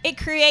why. It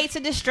creates a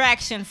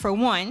distraction, for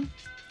one.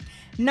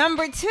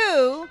 Number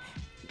two,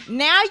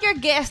 now your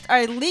guests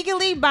are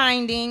legally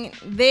binding.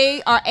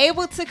 They are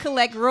able to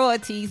collect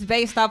royalties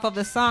based off of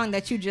the song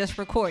that you just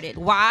recorded.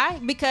 Why?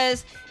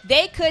 Because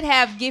they could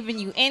have given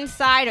you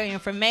insight or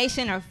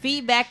information or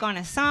feedback on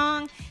a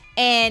song,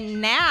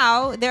 and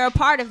now they're a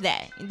part of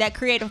that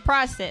creative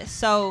process.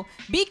 So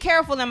be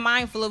careful and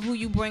mindful of who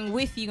you bring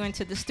with you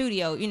into the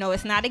studio. You know,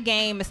 it's not a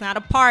game. It's not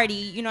a party.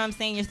 You know what I'm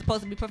saying? You're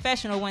supposed to be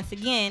professional once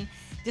again.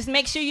 Just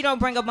make sure you don't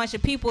bring a bunch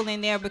of people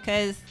in there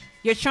because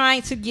you're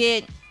trying to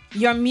get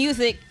your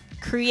music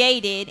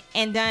created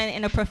and done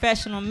in a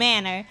professional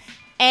manner,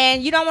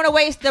 and you don't want to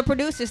waste the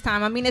producer's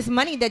time. I mean, it's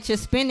money that you're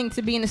spending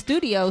to be in the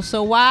studio,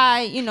 so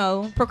why, you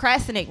know,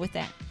 procrastinate with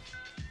that?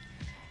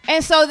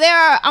 And so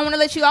I want to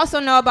let you also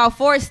know about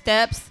 4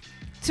 steps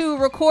to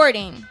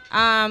recording.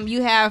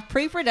 You have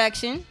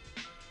pre-production,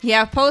 you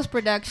have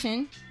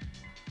post-production,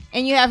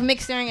 and you have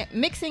mixing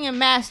and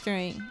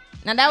mastering.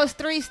 Now, that was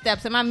 3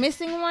 steps. Am I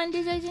missing one,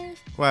 DJ Jens?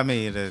 Well, I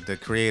mean, the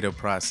creative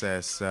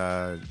process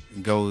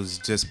goes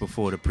just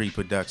before the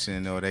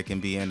pre-production, or they can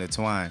be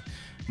intertwined.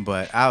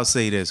 But I'll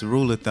say this,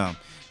 rule of thumb.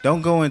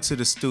 Don't go into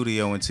the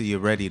studio until you're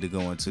ready to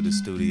go into the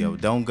studio.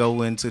 Don't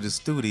go into the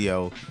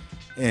studio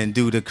and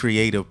do the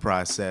creative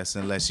process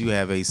unless you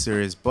have a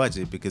serious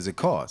budget, because it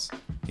costs.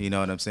 You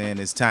know what I'm saying?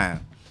 It's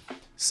time.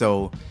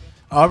 So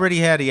already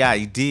had the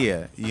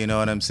idea, you know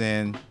what I'm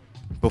saying,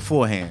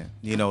 beforehand.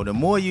 You know, the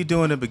more you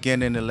do in the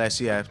beginning, the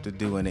less you have to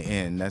do in the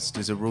end. That's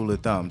just a rule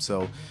of thumb.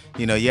 So,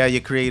 you know, yeah,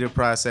 your creative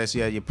process,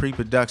 yeah, your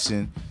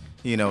pre-production,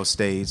 you know,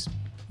 stage,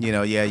 you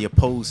know, yeah, your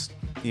post,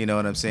 you know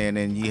what I'm saying,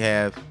 and you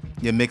have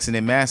your mixing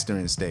and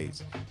mastering stage.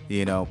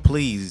 You know,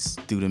 please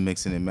do the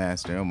mixing and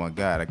mastering. Oh my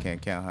God, I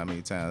can't count how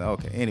many times.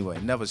 Okay, anyway,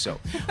 another show.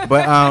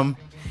 But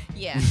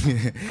yeah.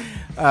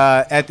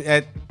 At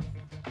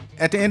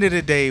the end of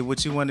the day,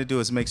 what you want to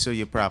do is make sure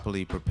you're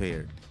properly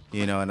prepared.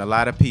 You know, and a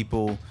lot of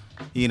people,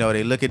 you know,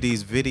 they look at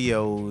these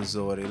videos,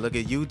 or they look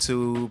at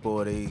YouTube,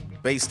 or they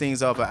base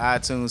things off of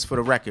iTunes. For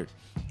the record,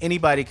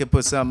 anybody can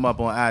put something up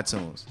on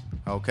iTunes,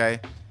 okay?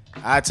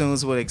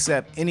 iTunes will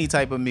accept any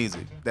type of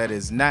music that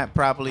is not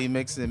properly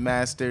mixed and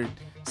mastered.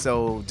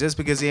 So just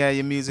because you have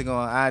your music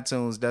on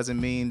iTunes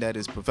doesn't mean that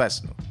it's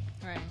professional.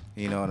 Right.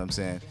 You know what I'm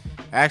saying?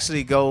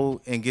 Actually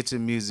go and get your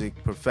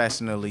music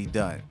professionally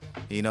done.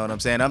 You know what I'm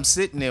saying? I'm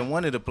sitting in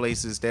one of the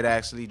places that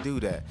actually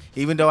do that.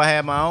 Even though I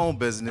have my own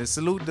business,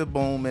 salute the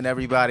Boom and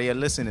everybody at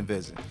Listen and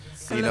Visit.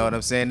 You know what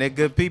I'm saying? They're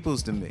good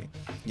peoples to me.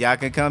 Y'all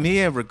can come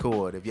here and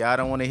record if y'all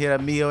don't want to hear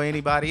me or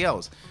anybody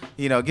else.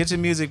 You know, get your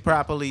music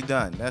properly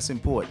done. That's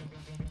important.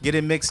 Get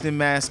it mixed and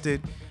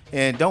mastered.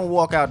 And don't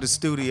walk out the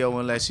studio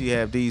unless you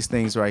have these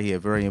things right here.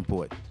 Very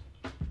important.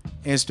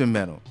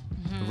 Instrumental.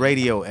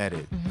 Radio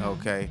edit.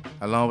 Okay?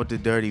 Along with the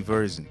dirty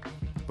version.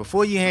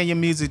 Before you hand your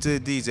music to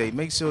the DJ,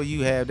 make sure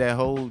you have that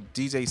whole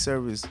DJ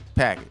service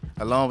packet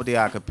along with the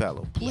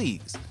acapella.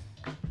 Please.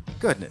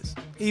 Goodness.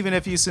 Even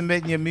if you're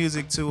submitting your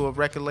music to a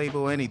record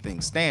label or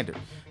anything, standard.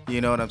 You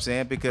know what I'm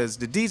saying? Because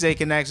the DJ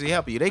can actually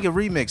help you. They can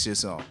remix your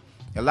song.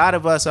 A lot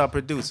of us are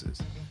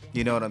producers.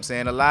 You know what I'm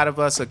saying? A lot of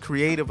us are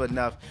creative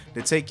enough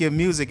to take your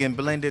music and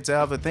blend it to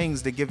other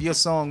things to give your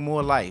song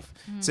more life,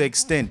 to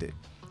extend it.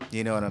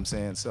 You know what I'm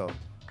saying? So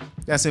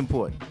that's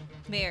important.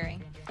 Very.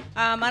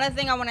 Another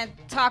thing I want to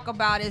talk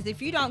about is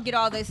if you don't get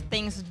all these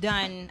things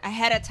done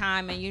ahead of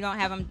time and you don't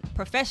have them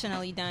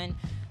professionally done,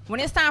 when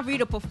it's time for you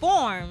to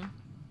perform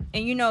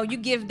and, you know, you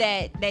give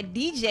that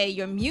DJ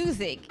your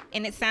music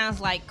and it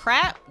sounds like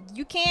crap,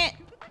 you can't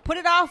put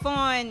it off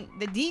on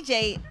the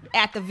DJ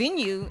at the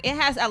venue. It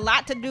has a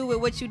lot to do with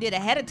what you did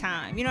ahead of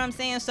time. You know what I'm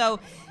saying? So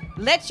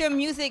let your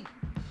music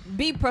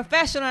be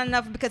professional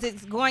enough, because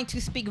it's going to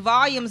speak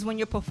volumes when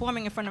you're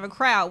performing in front of a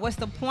crowd. What's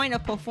the point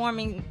of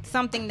performing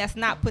something that's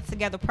not put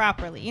together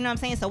properly? You know what I'm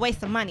saying? It's a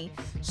waste of money.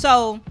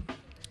 So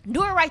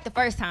do it right the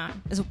first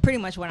time is pretty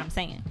much what I'm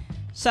saying.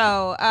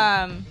 So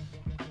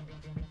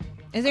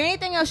is there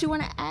anything else you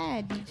want to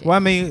add, DJ? Well, I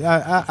mean,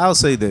 I'll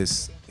say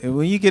this.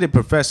 When you get it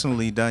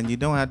professionally done, you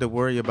don't have to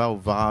worry about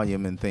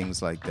volume and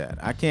things like that.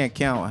 I can't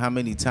count how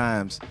many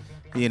times,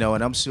 you know,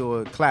 and I'm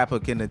sure Clapper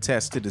can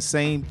attest to the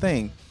same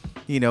thing.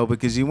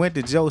 because you went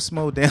to Joe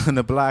Smo down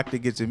the block to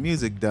get your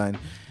music done.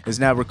 It's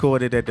not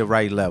recorded at the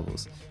right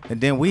levels. And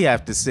then we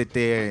have to sit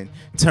there and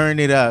turn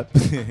it up,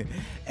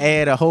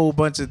 add a whole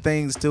bunch of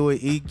things to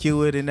it,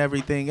 EQ it and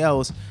everything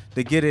else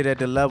to get it at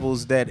the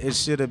levels that it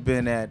should have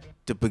been at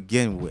to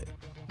begin with.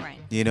 Right.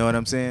 You know what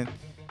I'm saying?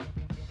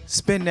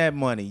 Spend that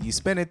money. You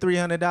spending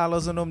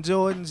 $300 on them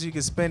Jordans, you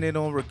can spend it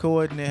on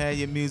recording and have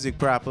your music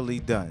properly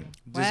done.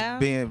 Just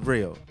being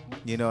real.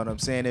 You know what I'm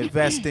saying?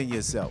 Invest in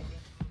yourself.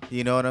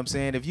 You know what I'm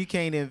saying? If you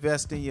can't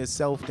invest in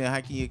yourself, then how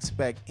can you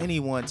expect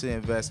anyone to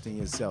invest in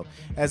yourself?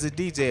 As a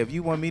DJ, if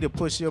you want me to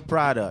push your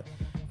product,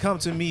 come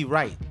to me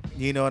right.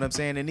 You know what I'm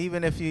saying? And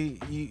even if you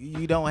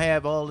don't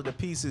have all of the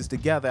pieces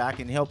together, I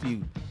can help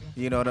you,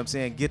 you know what I'm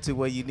saying, get to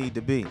where you need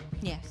to be.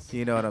 Yes.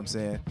 You know what I'm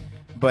saying?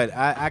 But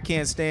I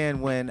can't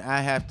stand when I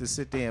have to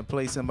sit there and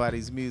play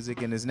somebody's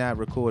music and it's not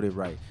recorded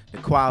right. The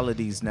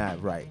quality's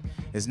not right.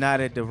 It's not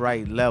at the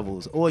right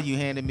levels. Or you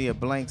handed me a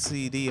blank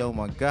CD, oh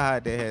my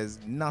God, that has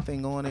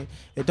nothing on it.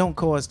 It don't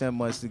cost that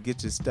much to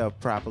get your stuff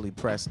properly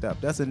pressed up.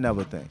 That's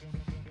another thing.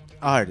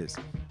 Artists,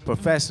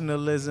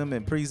 professionalism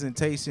and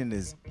presentation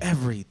is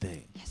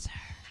everything. Yes, sir.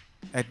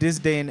 At this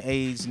day and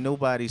age,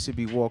 nobody should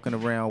be walking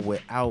around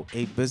without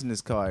a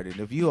business card. And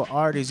if you're an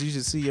artist, you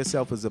should see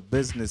yourself as a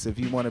business if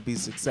you want to be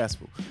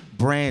successful.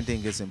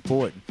 Branding is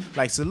important.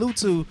 Like, salute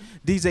to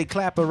DJ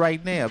Clapper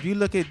right now. If you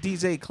look at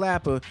DJ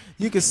Clapper,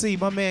 you can see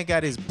my man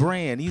got his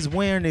brand. He's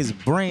wearing his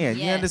brand.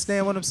 Yes. You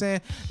understand what I'm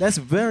saying? That's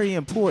very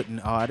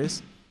important,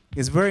 artists.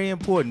 It's very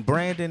important.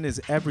 Branding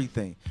is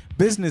everything.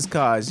 Business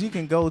cards you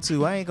can go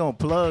to. I ain't going to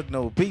plug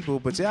no people,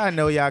 but y'all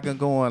know y'all can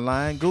go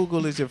online.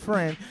 Google is your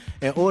friend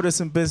and order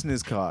some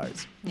business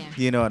cards. Yeah.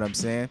 You know what I'm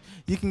saying?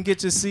 You can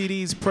get your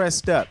CDs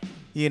pressed up.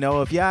 You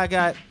know, if y'all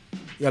got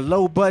a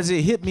low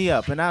budget, hit me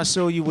up and I'll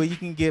show you where you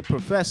can get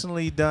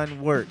professionally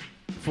done work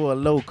for a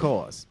low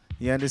cost.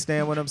 You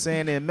understand what I'm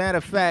saying? And matter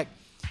of fact,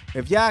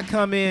 if y'all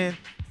come in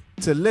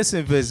to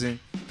Listen Vision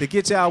to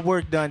get y'all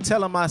work done,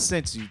 tell them I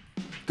sent you.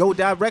 Go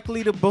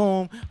directly to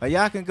Boom, or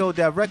y'all can go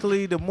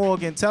directly to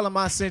Morgan. Tell them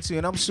I sent you,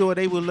 and I'm sure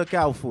they will look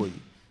out for you.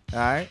 All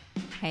right?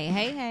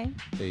 Hey.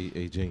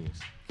 Hey, genius.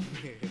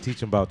 Teach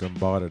them about them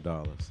barter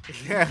dollars.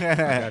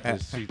 I got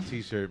this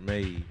shirts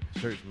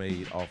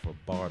made off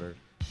of barter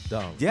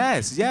dollars.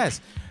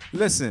 Yes.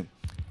 Listen,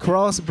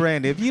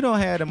 cross-brand. If you don't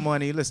have the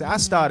money, listen, I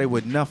started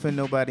with nothing.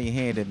 Nobody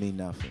handed me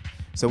nothing.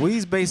 So what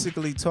he's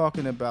basically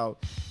talking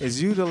about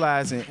is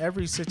utilizing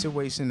every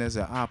situation as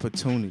an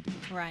opportunity.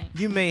 Right.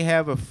 You may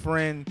have a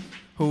friend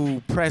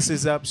who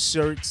presses up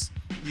shirts,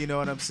 you know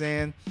what I'm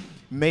saying?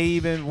 May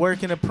even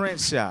work in a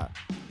print shop,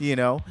 you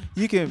know?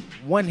 You can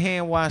one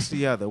hand wash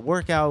the other.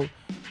 Work out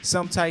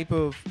some type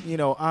of,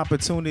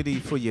 opportunity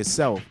for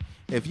yourself.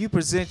 If you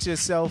present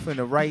yourself in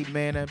the right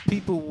manner,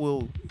 people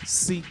will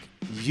seek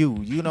you.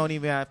 You don't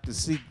even have to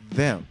seek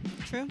them.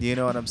 True. You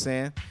know what I'm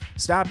saying?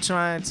 Stop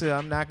trying to,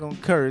 I'm not going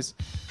to curse,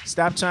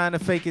 stop trying to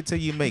fake it till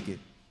you make it.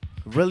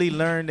 Really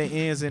learn the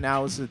ins and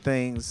outs of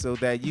things so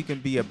that you can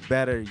be a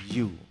better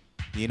you.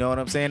 You know what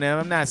I'm saying? And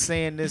I'm not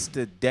saying this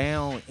to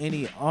down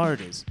any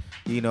artist.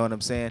 You know what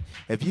I'm saying?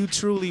 If you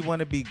truly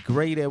want to be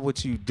great at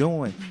what you're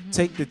doing,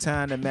 take the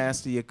time to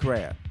master your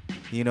craft.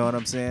 You know what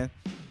I'm saying?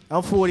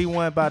 I'm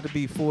 41, about to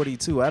be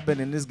 42. I've been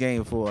in this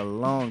game for a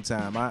long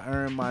time. I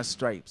earned my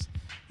stripes.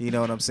 You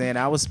know what I'm saying?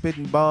 I was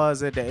spitting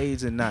bars at the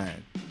age of 9.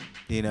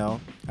 You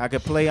know, I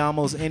could play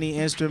almost any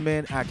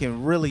instrument. I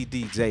can really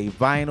DJ,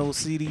 vinyl,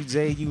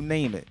 CDJ, you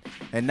name it,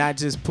 and not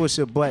just push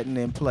a button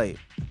and play.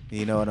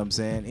 You know what I'm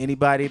saying?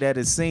 Anybody that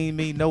has seen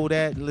me know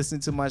that, listen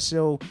to my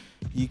show,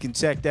 you can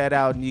check that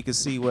out and you can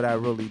see what I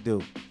really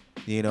do.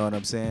 You know what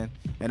I'm saying?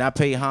 And I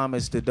pay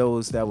homage to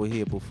those that were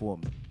here before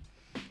me.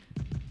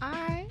 All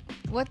right.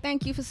 Well,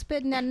 thank you for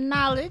spitting that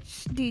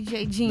knowledge,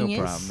 DJ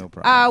Genius. No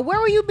problem. Where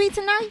will you be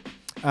tonight?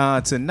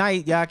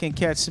 Tonight, y'all can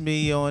catch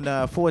me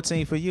on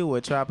 14 for You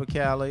at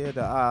Tropicalia,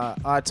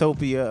 the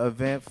Artopia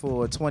event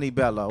for 20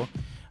 Bello.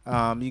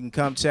 You can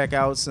come check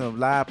out some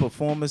live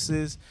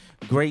performances,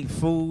 great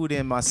food,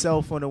 and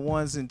myself on the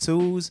ones and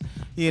twos,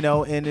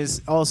 and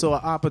it's also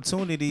an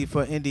opportunity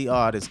for indie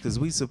artists because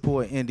we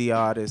support indie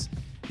artists.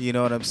 You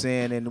know what I'm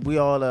saying? And we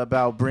all are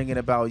about bringing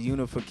about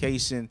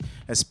unification,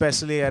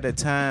 especially at a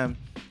time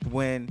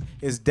when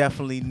it's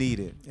definitely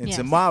needed. And yes.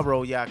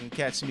 Tomorrow, y'all can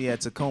catch me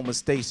at Tacoma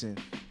Station,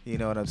 you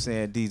know what I'm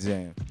saying,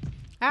 DJing.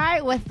 All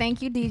right. Well,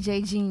 thank you,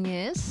 DJ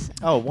Genius.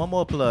 Oh, one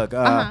more plug.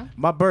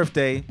 My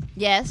birthday.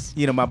 Yes.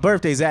 My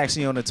birthday's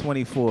actually on the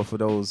 24th for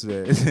those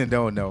that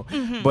don't know.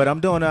 Mm-hmm. But I'm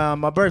doing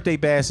my birthday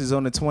bash is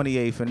on the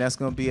 28th, and that's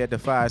going to be at the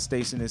fire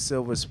station in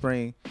Silver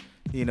Spring.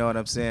 You know what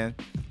I'm saying?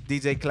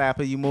 DJ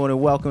Clapper, you're more than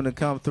welcome to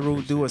come through,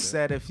 appreciate do a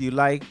set if you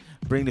like,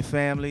 bring the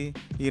family,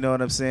 you know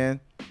what I'm saying?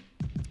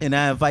 And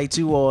I invite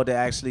you all to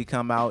actually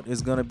come out.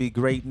 It's going to be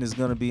great and it's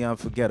going to be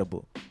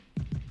unforgettable.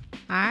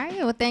 All right.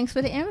 Well, thanks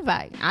for the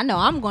invite. I know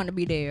I'm going to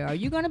be there. Are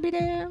you going to be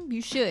there?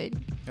 You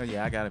should. Oh,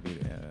 yeah, I got to be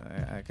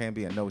there. I can't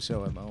be a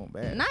no-show at my own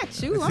band.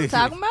 Not you. I'm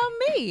talking about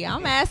me.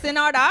 I'm asking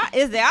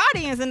is the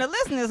audience and the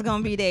listeners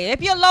going to be there?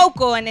 If you're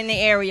local and in the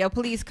area,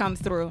 please come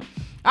through.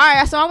 All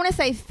right, so I want to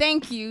say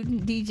thank you,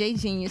 DJ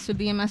Genius, for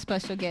being my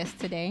special guest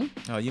today.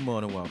 Oh, you're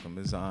more than welcome.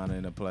 It's an honor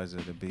and a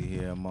pleasure to be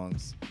here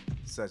amongst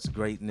such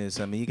greatness.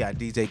 I mean, you got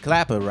DJ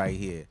Clapper right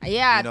here.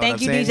 Yeah, you know thank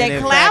you, DJ DJ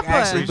and Clapper.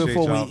 Actually,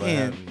 before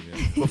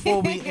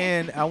we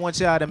end, I want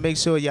y'all to make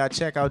sure y'all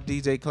check out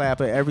DJ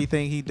Clapper,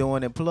 everything he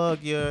doing, and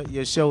plug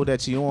your show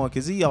that you on,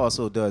 because he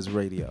also does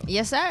radio.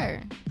 Yes,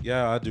 sir.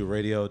 Yeah, I do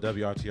radio,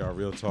 WRTR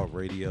Real Talk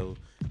Radio.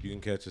 You can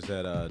catch us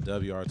at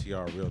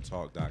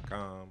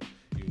WRTRRealTalk.com.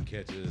 You can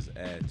catch us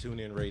at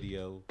TuneIn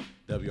Radio,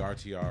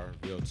 WRTR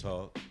Real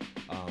Talk.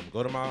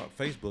 Go to my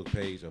Facebook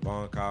page,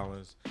 Yvonne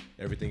Collins.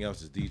 Everything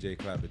else is DJ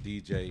Clapper,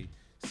 DJ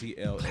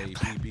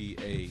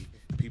CLAPPA.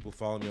 People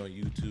follow me on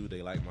YouTube.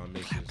 They like my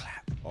mixes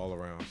all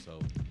around, so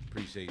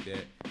appreciate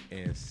that.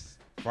 And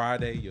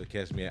Friday, you'll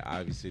catch me at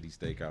Ivy City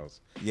Steakhouse.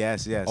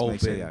 Yes. Open,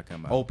 make sure y'all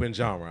come out. Open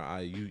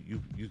genre.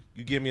 You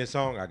give me a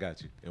song, I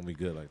got you, and we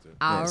good like that.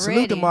 Yeah,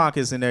 salute to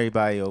Marcus and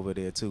everybody over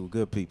there too.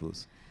 Good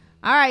peoples.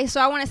 All right, so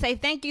I want to say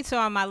thank you to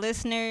all my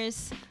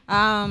listeners.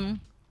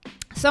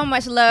 So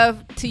much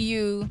love to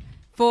you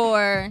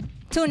for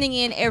tuning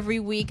in every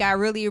week. I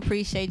really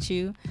appreciate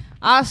you.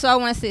 Also, I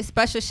want to say a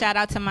special shout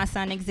out to my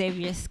son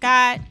Xavier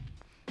Scott,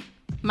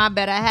 my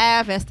better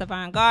half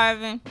Esteban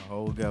Garvin, the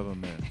whole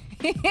government,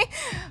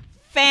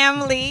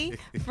 family,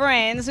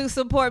 friends who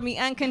support me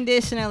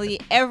unconditionally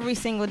every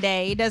single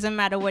day. It doesn't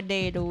matter what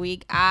day of the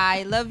week.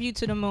 I love you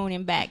to the moon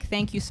and back.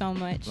 Thank you so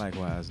much.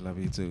 Likewise, love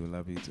you too.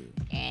 Love you too.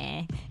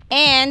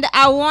 And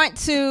I want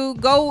to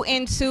go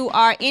into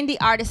our indie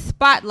artist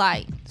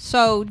spotlight.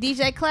 So,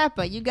 DJ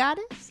Clapper, you got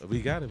it? We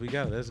got it.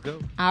 Let's go.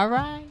 All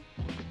right.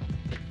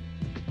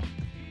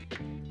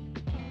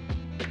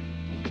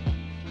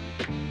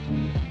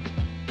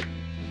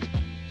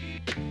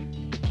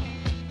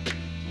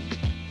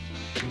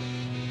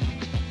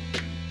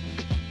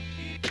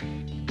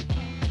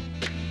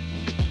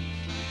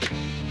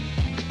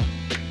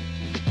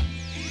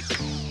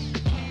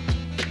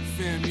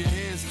 Fam, your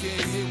hands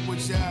can't hit what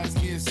your eyes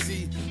can't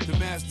see. The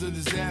master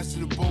disaster,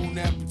 the Bon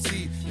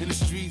Appetit. In the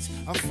streets,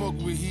 I fuck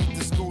with heat,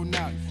 let's go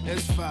knock.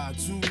 S5,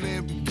 2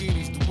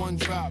 Lamborghinis, the one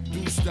drop,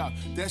 do stop.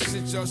 That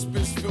shit y'all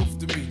spits filth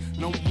to me.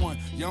 Number one,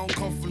 y'all don't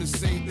come from the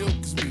same ilk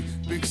as me.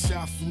 Big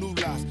shot for new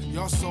lots,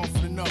 y'all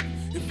softening up.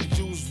 If the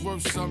Jews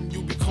worth something,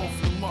 you be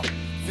coughing them up.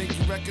 Think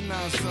you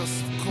recognize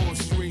us, of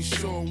course, you ain't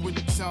sure. With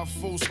the top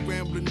 4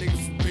 scrambling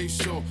niggas from Bay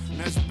Shore. And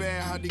that's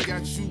bad how they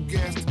got you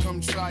gas to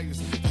come try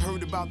us. I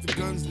heard about the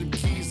guns and the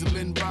keys of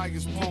Lynn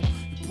Byers pump.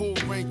 You pull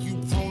rank, you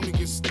prone to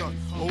get stuck.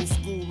 Old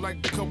school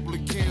like a couple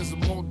of cans of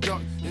more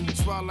duck. In the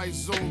twilight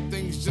zone,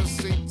 things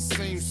just ain't the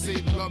same.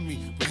 Say love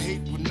me, but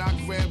hate when I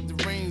grab the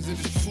reins. And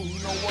it's true, you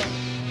know what?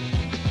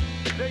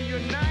 The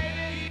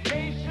United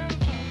Nations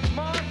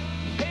must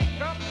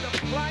take up the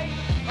plight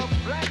of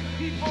black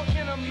people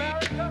in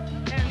America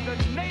and the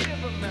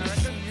Native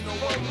Americans,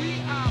 for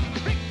we are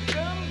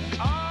victims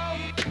of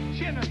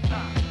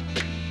genocide.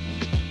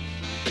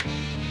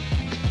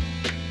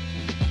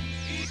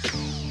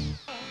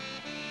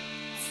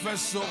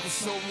 Fresh off the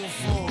showroom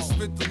floor,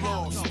 spit the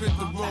law, spit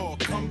the raw,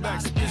 come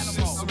back, spit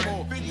shit some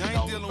more. I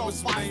ain't dealing with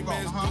some lame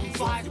ass dudes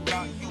talking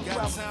about.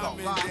 Got time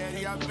in,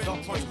 daddy, I've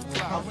been punched the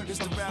cloud. It's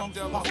the rap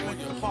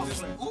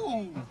California.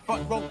 Ooh,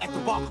 front row at the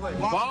Barclay.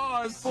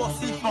 Bars,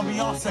 4C from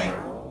Beyonce.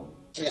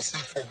 4C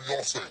from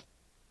Beyonce.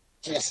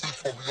 4C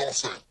from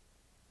Beyonce.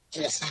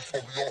 4C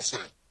from Beyonce.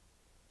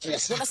 When I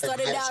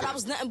started out, I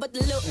was nothing but the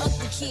little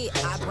ugly kid.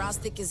 Eyebrows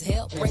thick as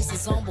hell,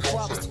 braces on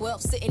before I was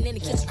 12. Sitting in the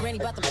kitchen, granny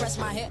about to press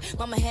my hair.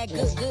 Mama had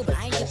good, but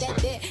I ain't get that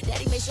there.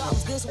 Daddy made sure I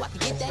was good so I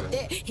could get that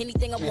there.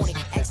 Anything I wanted,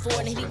 asked for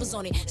it and he was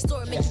on it.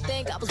 Story make you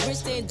think I was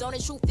rich then, don't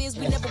it? Truth is,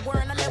 we never were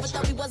and I never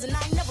thought we wasn't.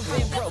 I ain't never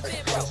been broke.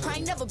 I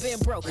ain't never been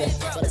broke.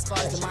 But as far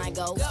as the mind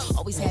goes,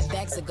 always had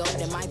bags of gold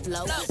in my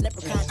flow.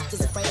 Leprechaun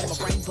is afraid of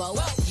a rainbow.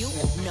 You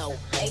know,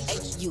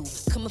 H-U.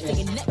 Coming for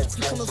your neck,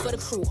 you coming for the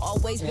crew.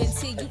 Always been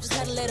T, you just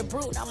had to let it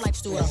brew. I'm like,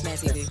 Stu off, man,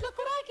 TV. Look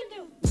what I can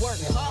do. Work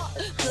hard,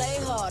 play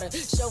harder.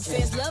 Show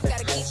fans love,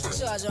 gotta keep the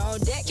charger on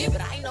deck. Yeah,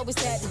 but I ain't always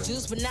had the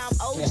juice, but now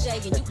I'm OJ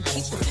and you can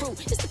keep the fruit.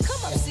 It's the come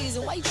up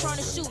season, why you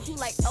trying to shoot? You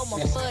like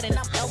Elmer Fudd and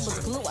I'm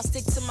Elmer's glue. I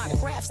stick to my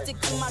craft, stick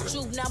to my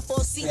truth. Now I'm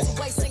 4 seats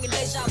away singing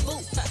deja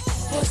vu.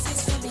 4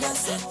 seats for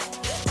Beyonce.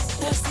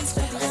 4 seats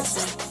for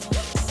Beyonce.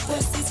 4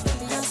 seats for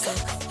Beyonce.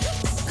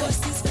 4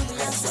 seats for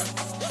Beyonce.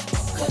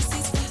 4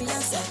 seats for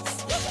Beyonce.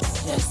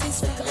 4 seats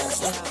for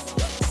Beyonce.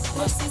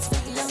 4 seats for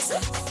Beyonce.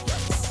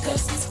 4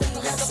 seats for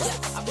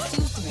Beyonce. I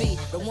refuse to be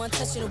the one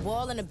touching the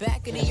wall in the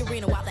back of the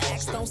arena while the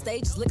acts on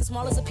stage is looking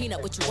small as a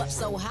peanut. But you up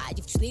so high, if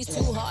you sneeze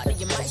too hard, then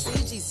you might see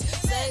Jesus.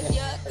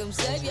 Savior, come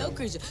save your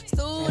creature.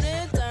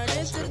 Student, turn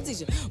into the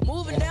teacher.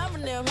 Moving down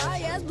from them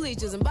high ass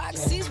bleachers and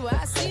box seats where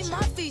I see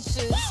my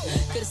features.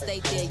 Could've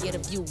stayed there, get a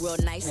view real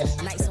nice.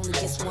 Nice only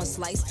gets one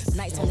slice.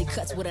 Nice only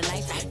cuts with a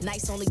knife.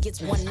 Nice only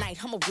gets one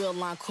night. I'm a real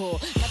encore.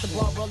 Got the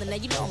ball rolling now,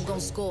 you know I'm gonna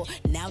score.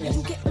 Now do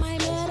you get my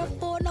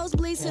metaphor?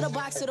 Nosebleeds to the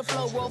box, to the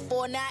flow, roll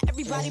 4. Now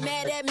everybody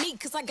mad at me,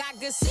 cause I got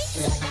good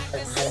seats.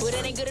 But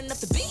it ain't good enough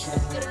to be.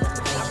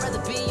 I'd rather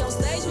be on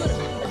stage with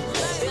them.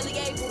 Barely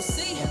able to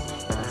see.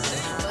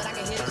 But I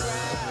can hear the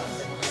crowd.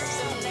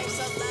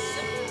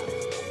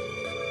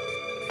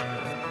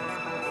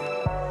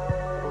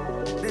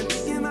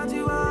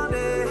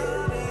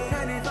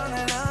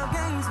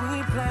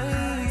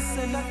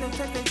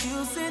 text that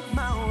you sent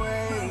my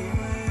way.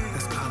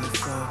 Let's call it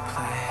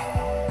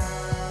foreplay.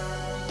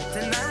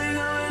 Tonight we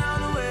going all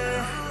the way.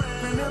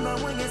 Remember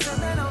when you said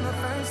that on the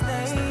first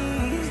day?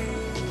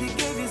 You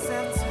gave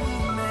yourself to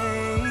me.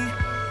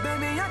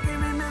 Baby, I can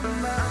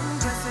remember. I'm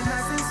dressing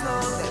nice and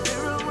slow. That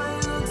mirror way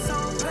looks so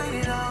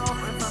painted on.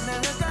 And from that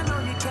look, I know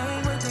you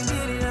can't wait to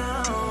get it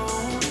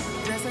on.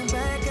 Dressing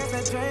back as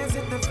I dress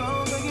at the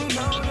phone, girl, you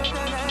know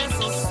that ass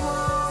so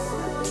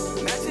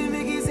swole. Matching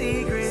Vicky's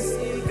secrets.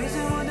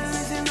 Visual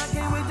delicious, I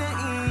can't wait to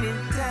eat it.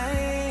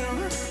 Damn,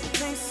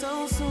 tastes so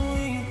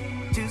sweet.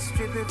 Just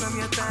strip it from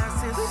your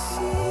thighs to the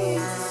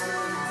sheets.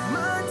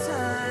 My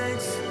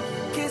touch,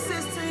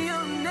 kisses to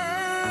your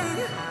neck.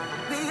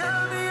 The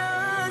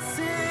obvious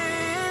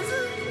is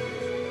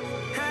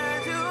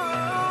had you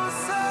all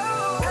so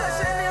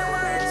passionate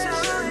with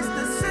choice.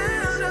 The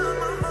sound of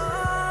my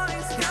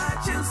voice got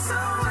you so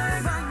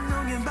wet. I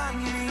know you're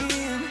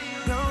banging.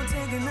 Go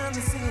take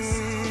another sip.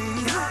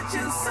 Got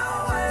you so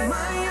wet.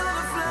 Money on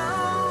the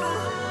floor.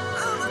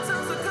 I'ma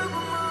toast a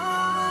couple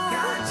more.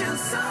 Got you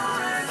so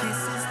wet.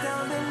 Kisses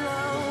down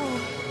below.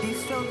 Deep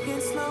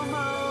stroking slow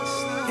mo.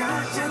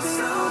 Got you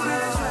so wet.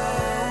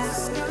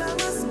 Girl, I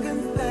must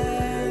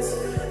confess.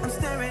 I'm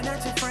staring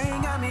at your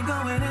frame, got me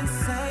going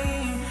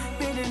insane.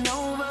 Bending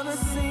over the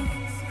sink,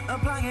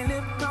 applying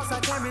lip gloss. I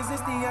can't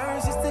resist the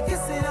urge just to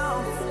kiss it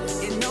off.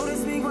 You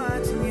notice me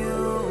watching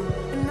you,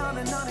 and all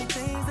the naughty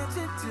things that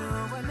you do.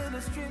 A little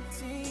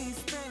striptease,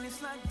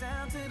 Spanish locked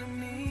down to the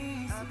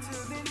knees.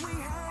 Until then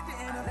we had to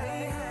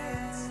innovate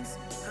hands.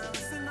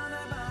 Caressing on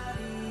her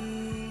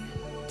body.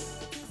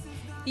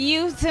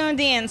 You tuned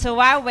in to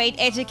Why Wait,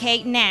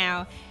 Educate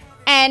Now.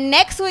 And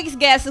next week's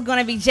guest is going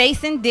to be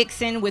Jason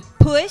Dixon with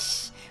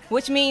Push,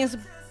 which means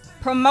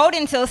promote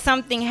until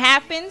something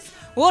happens.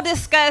 We'll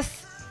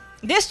discuss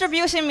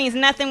distribution means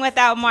nothing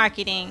without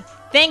marketing.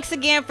 Thanks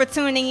again for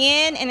tuning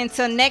in, and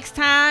until next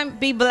time,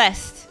 be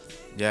blessed.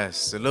 Yes,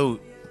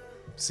 salute.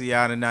 See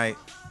y'all tonight.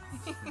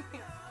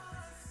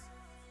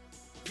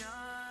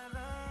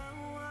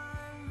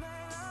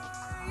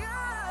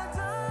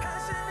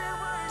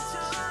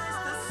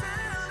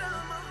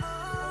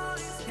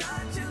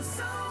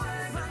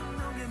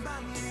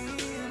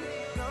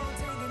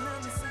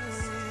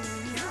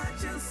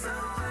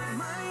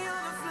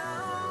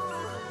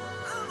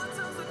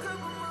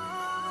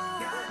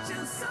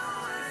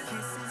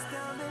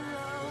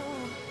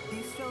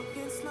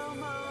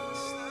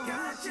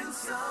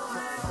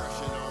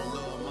 Crushing on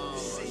Lil' Mama,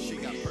 she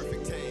got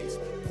perfect taste.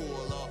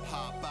 Pull up,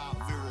 hop out,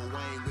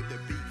 WWEN with the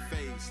beat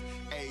face.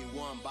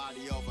 A1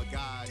 body of a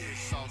goddess,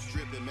 sauce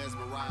dripping,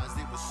 mesmerized,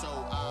 it was so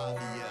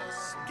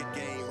obvious.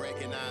 Game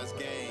recognized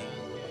game,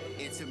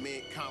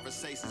 intimate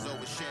conversations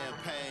over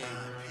champagne.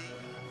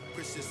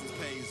 Persistence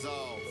pays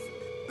off.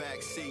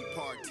 Backseat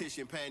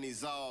partition,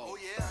 panties off.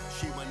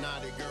 She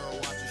monotonic girl,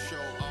 watch her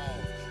show off.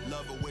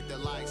 Love her with the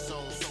lights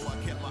on, so I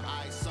kept my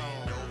eyes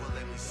on.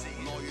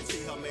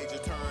 Loyalty, her major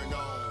turn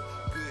on.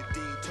 Good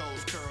deed,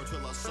 toes curl till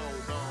her soul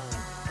gone.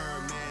 Her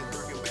man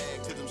working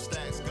back till them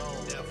stacks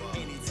gone.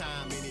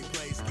 Anytime, any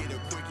place, get a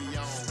quickie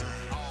on.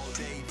 All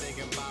day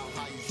thinking about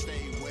how you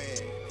stay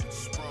wet.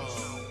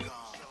 Sprung,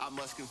 I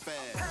must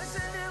confess.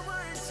 Passionate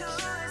word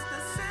choice.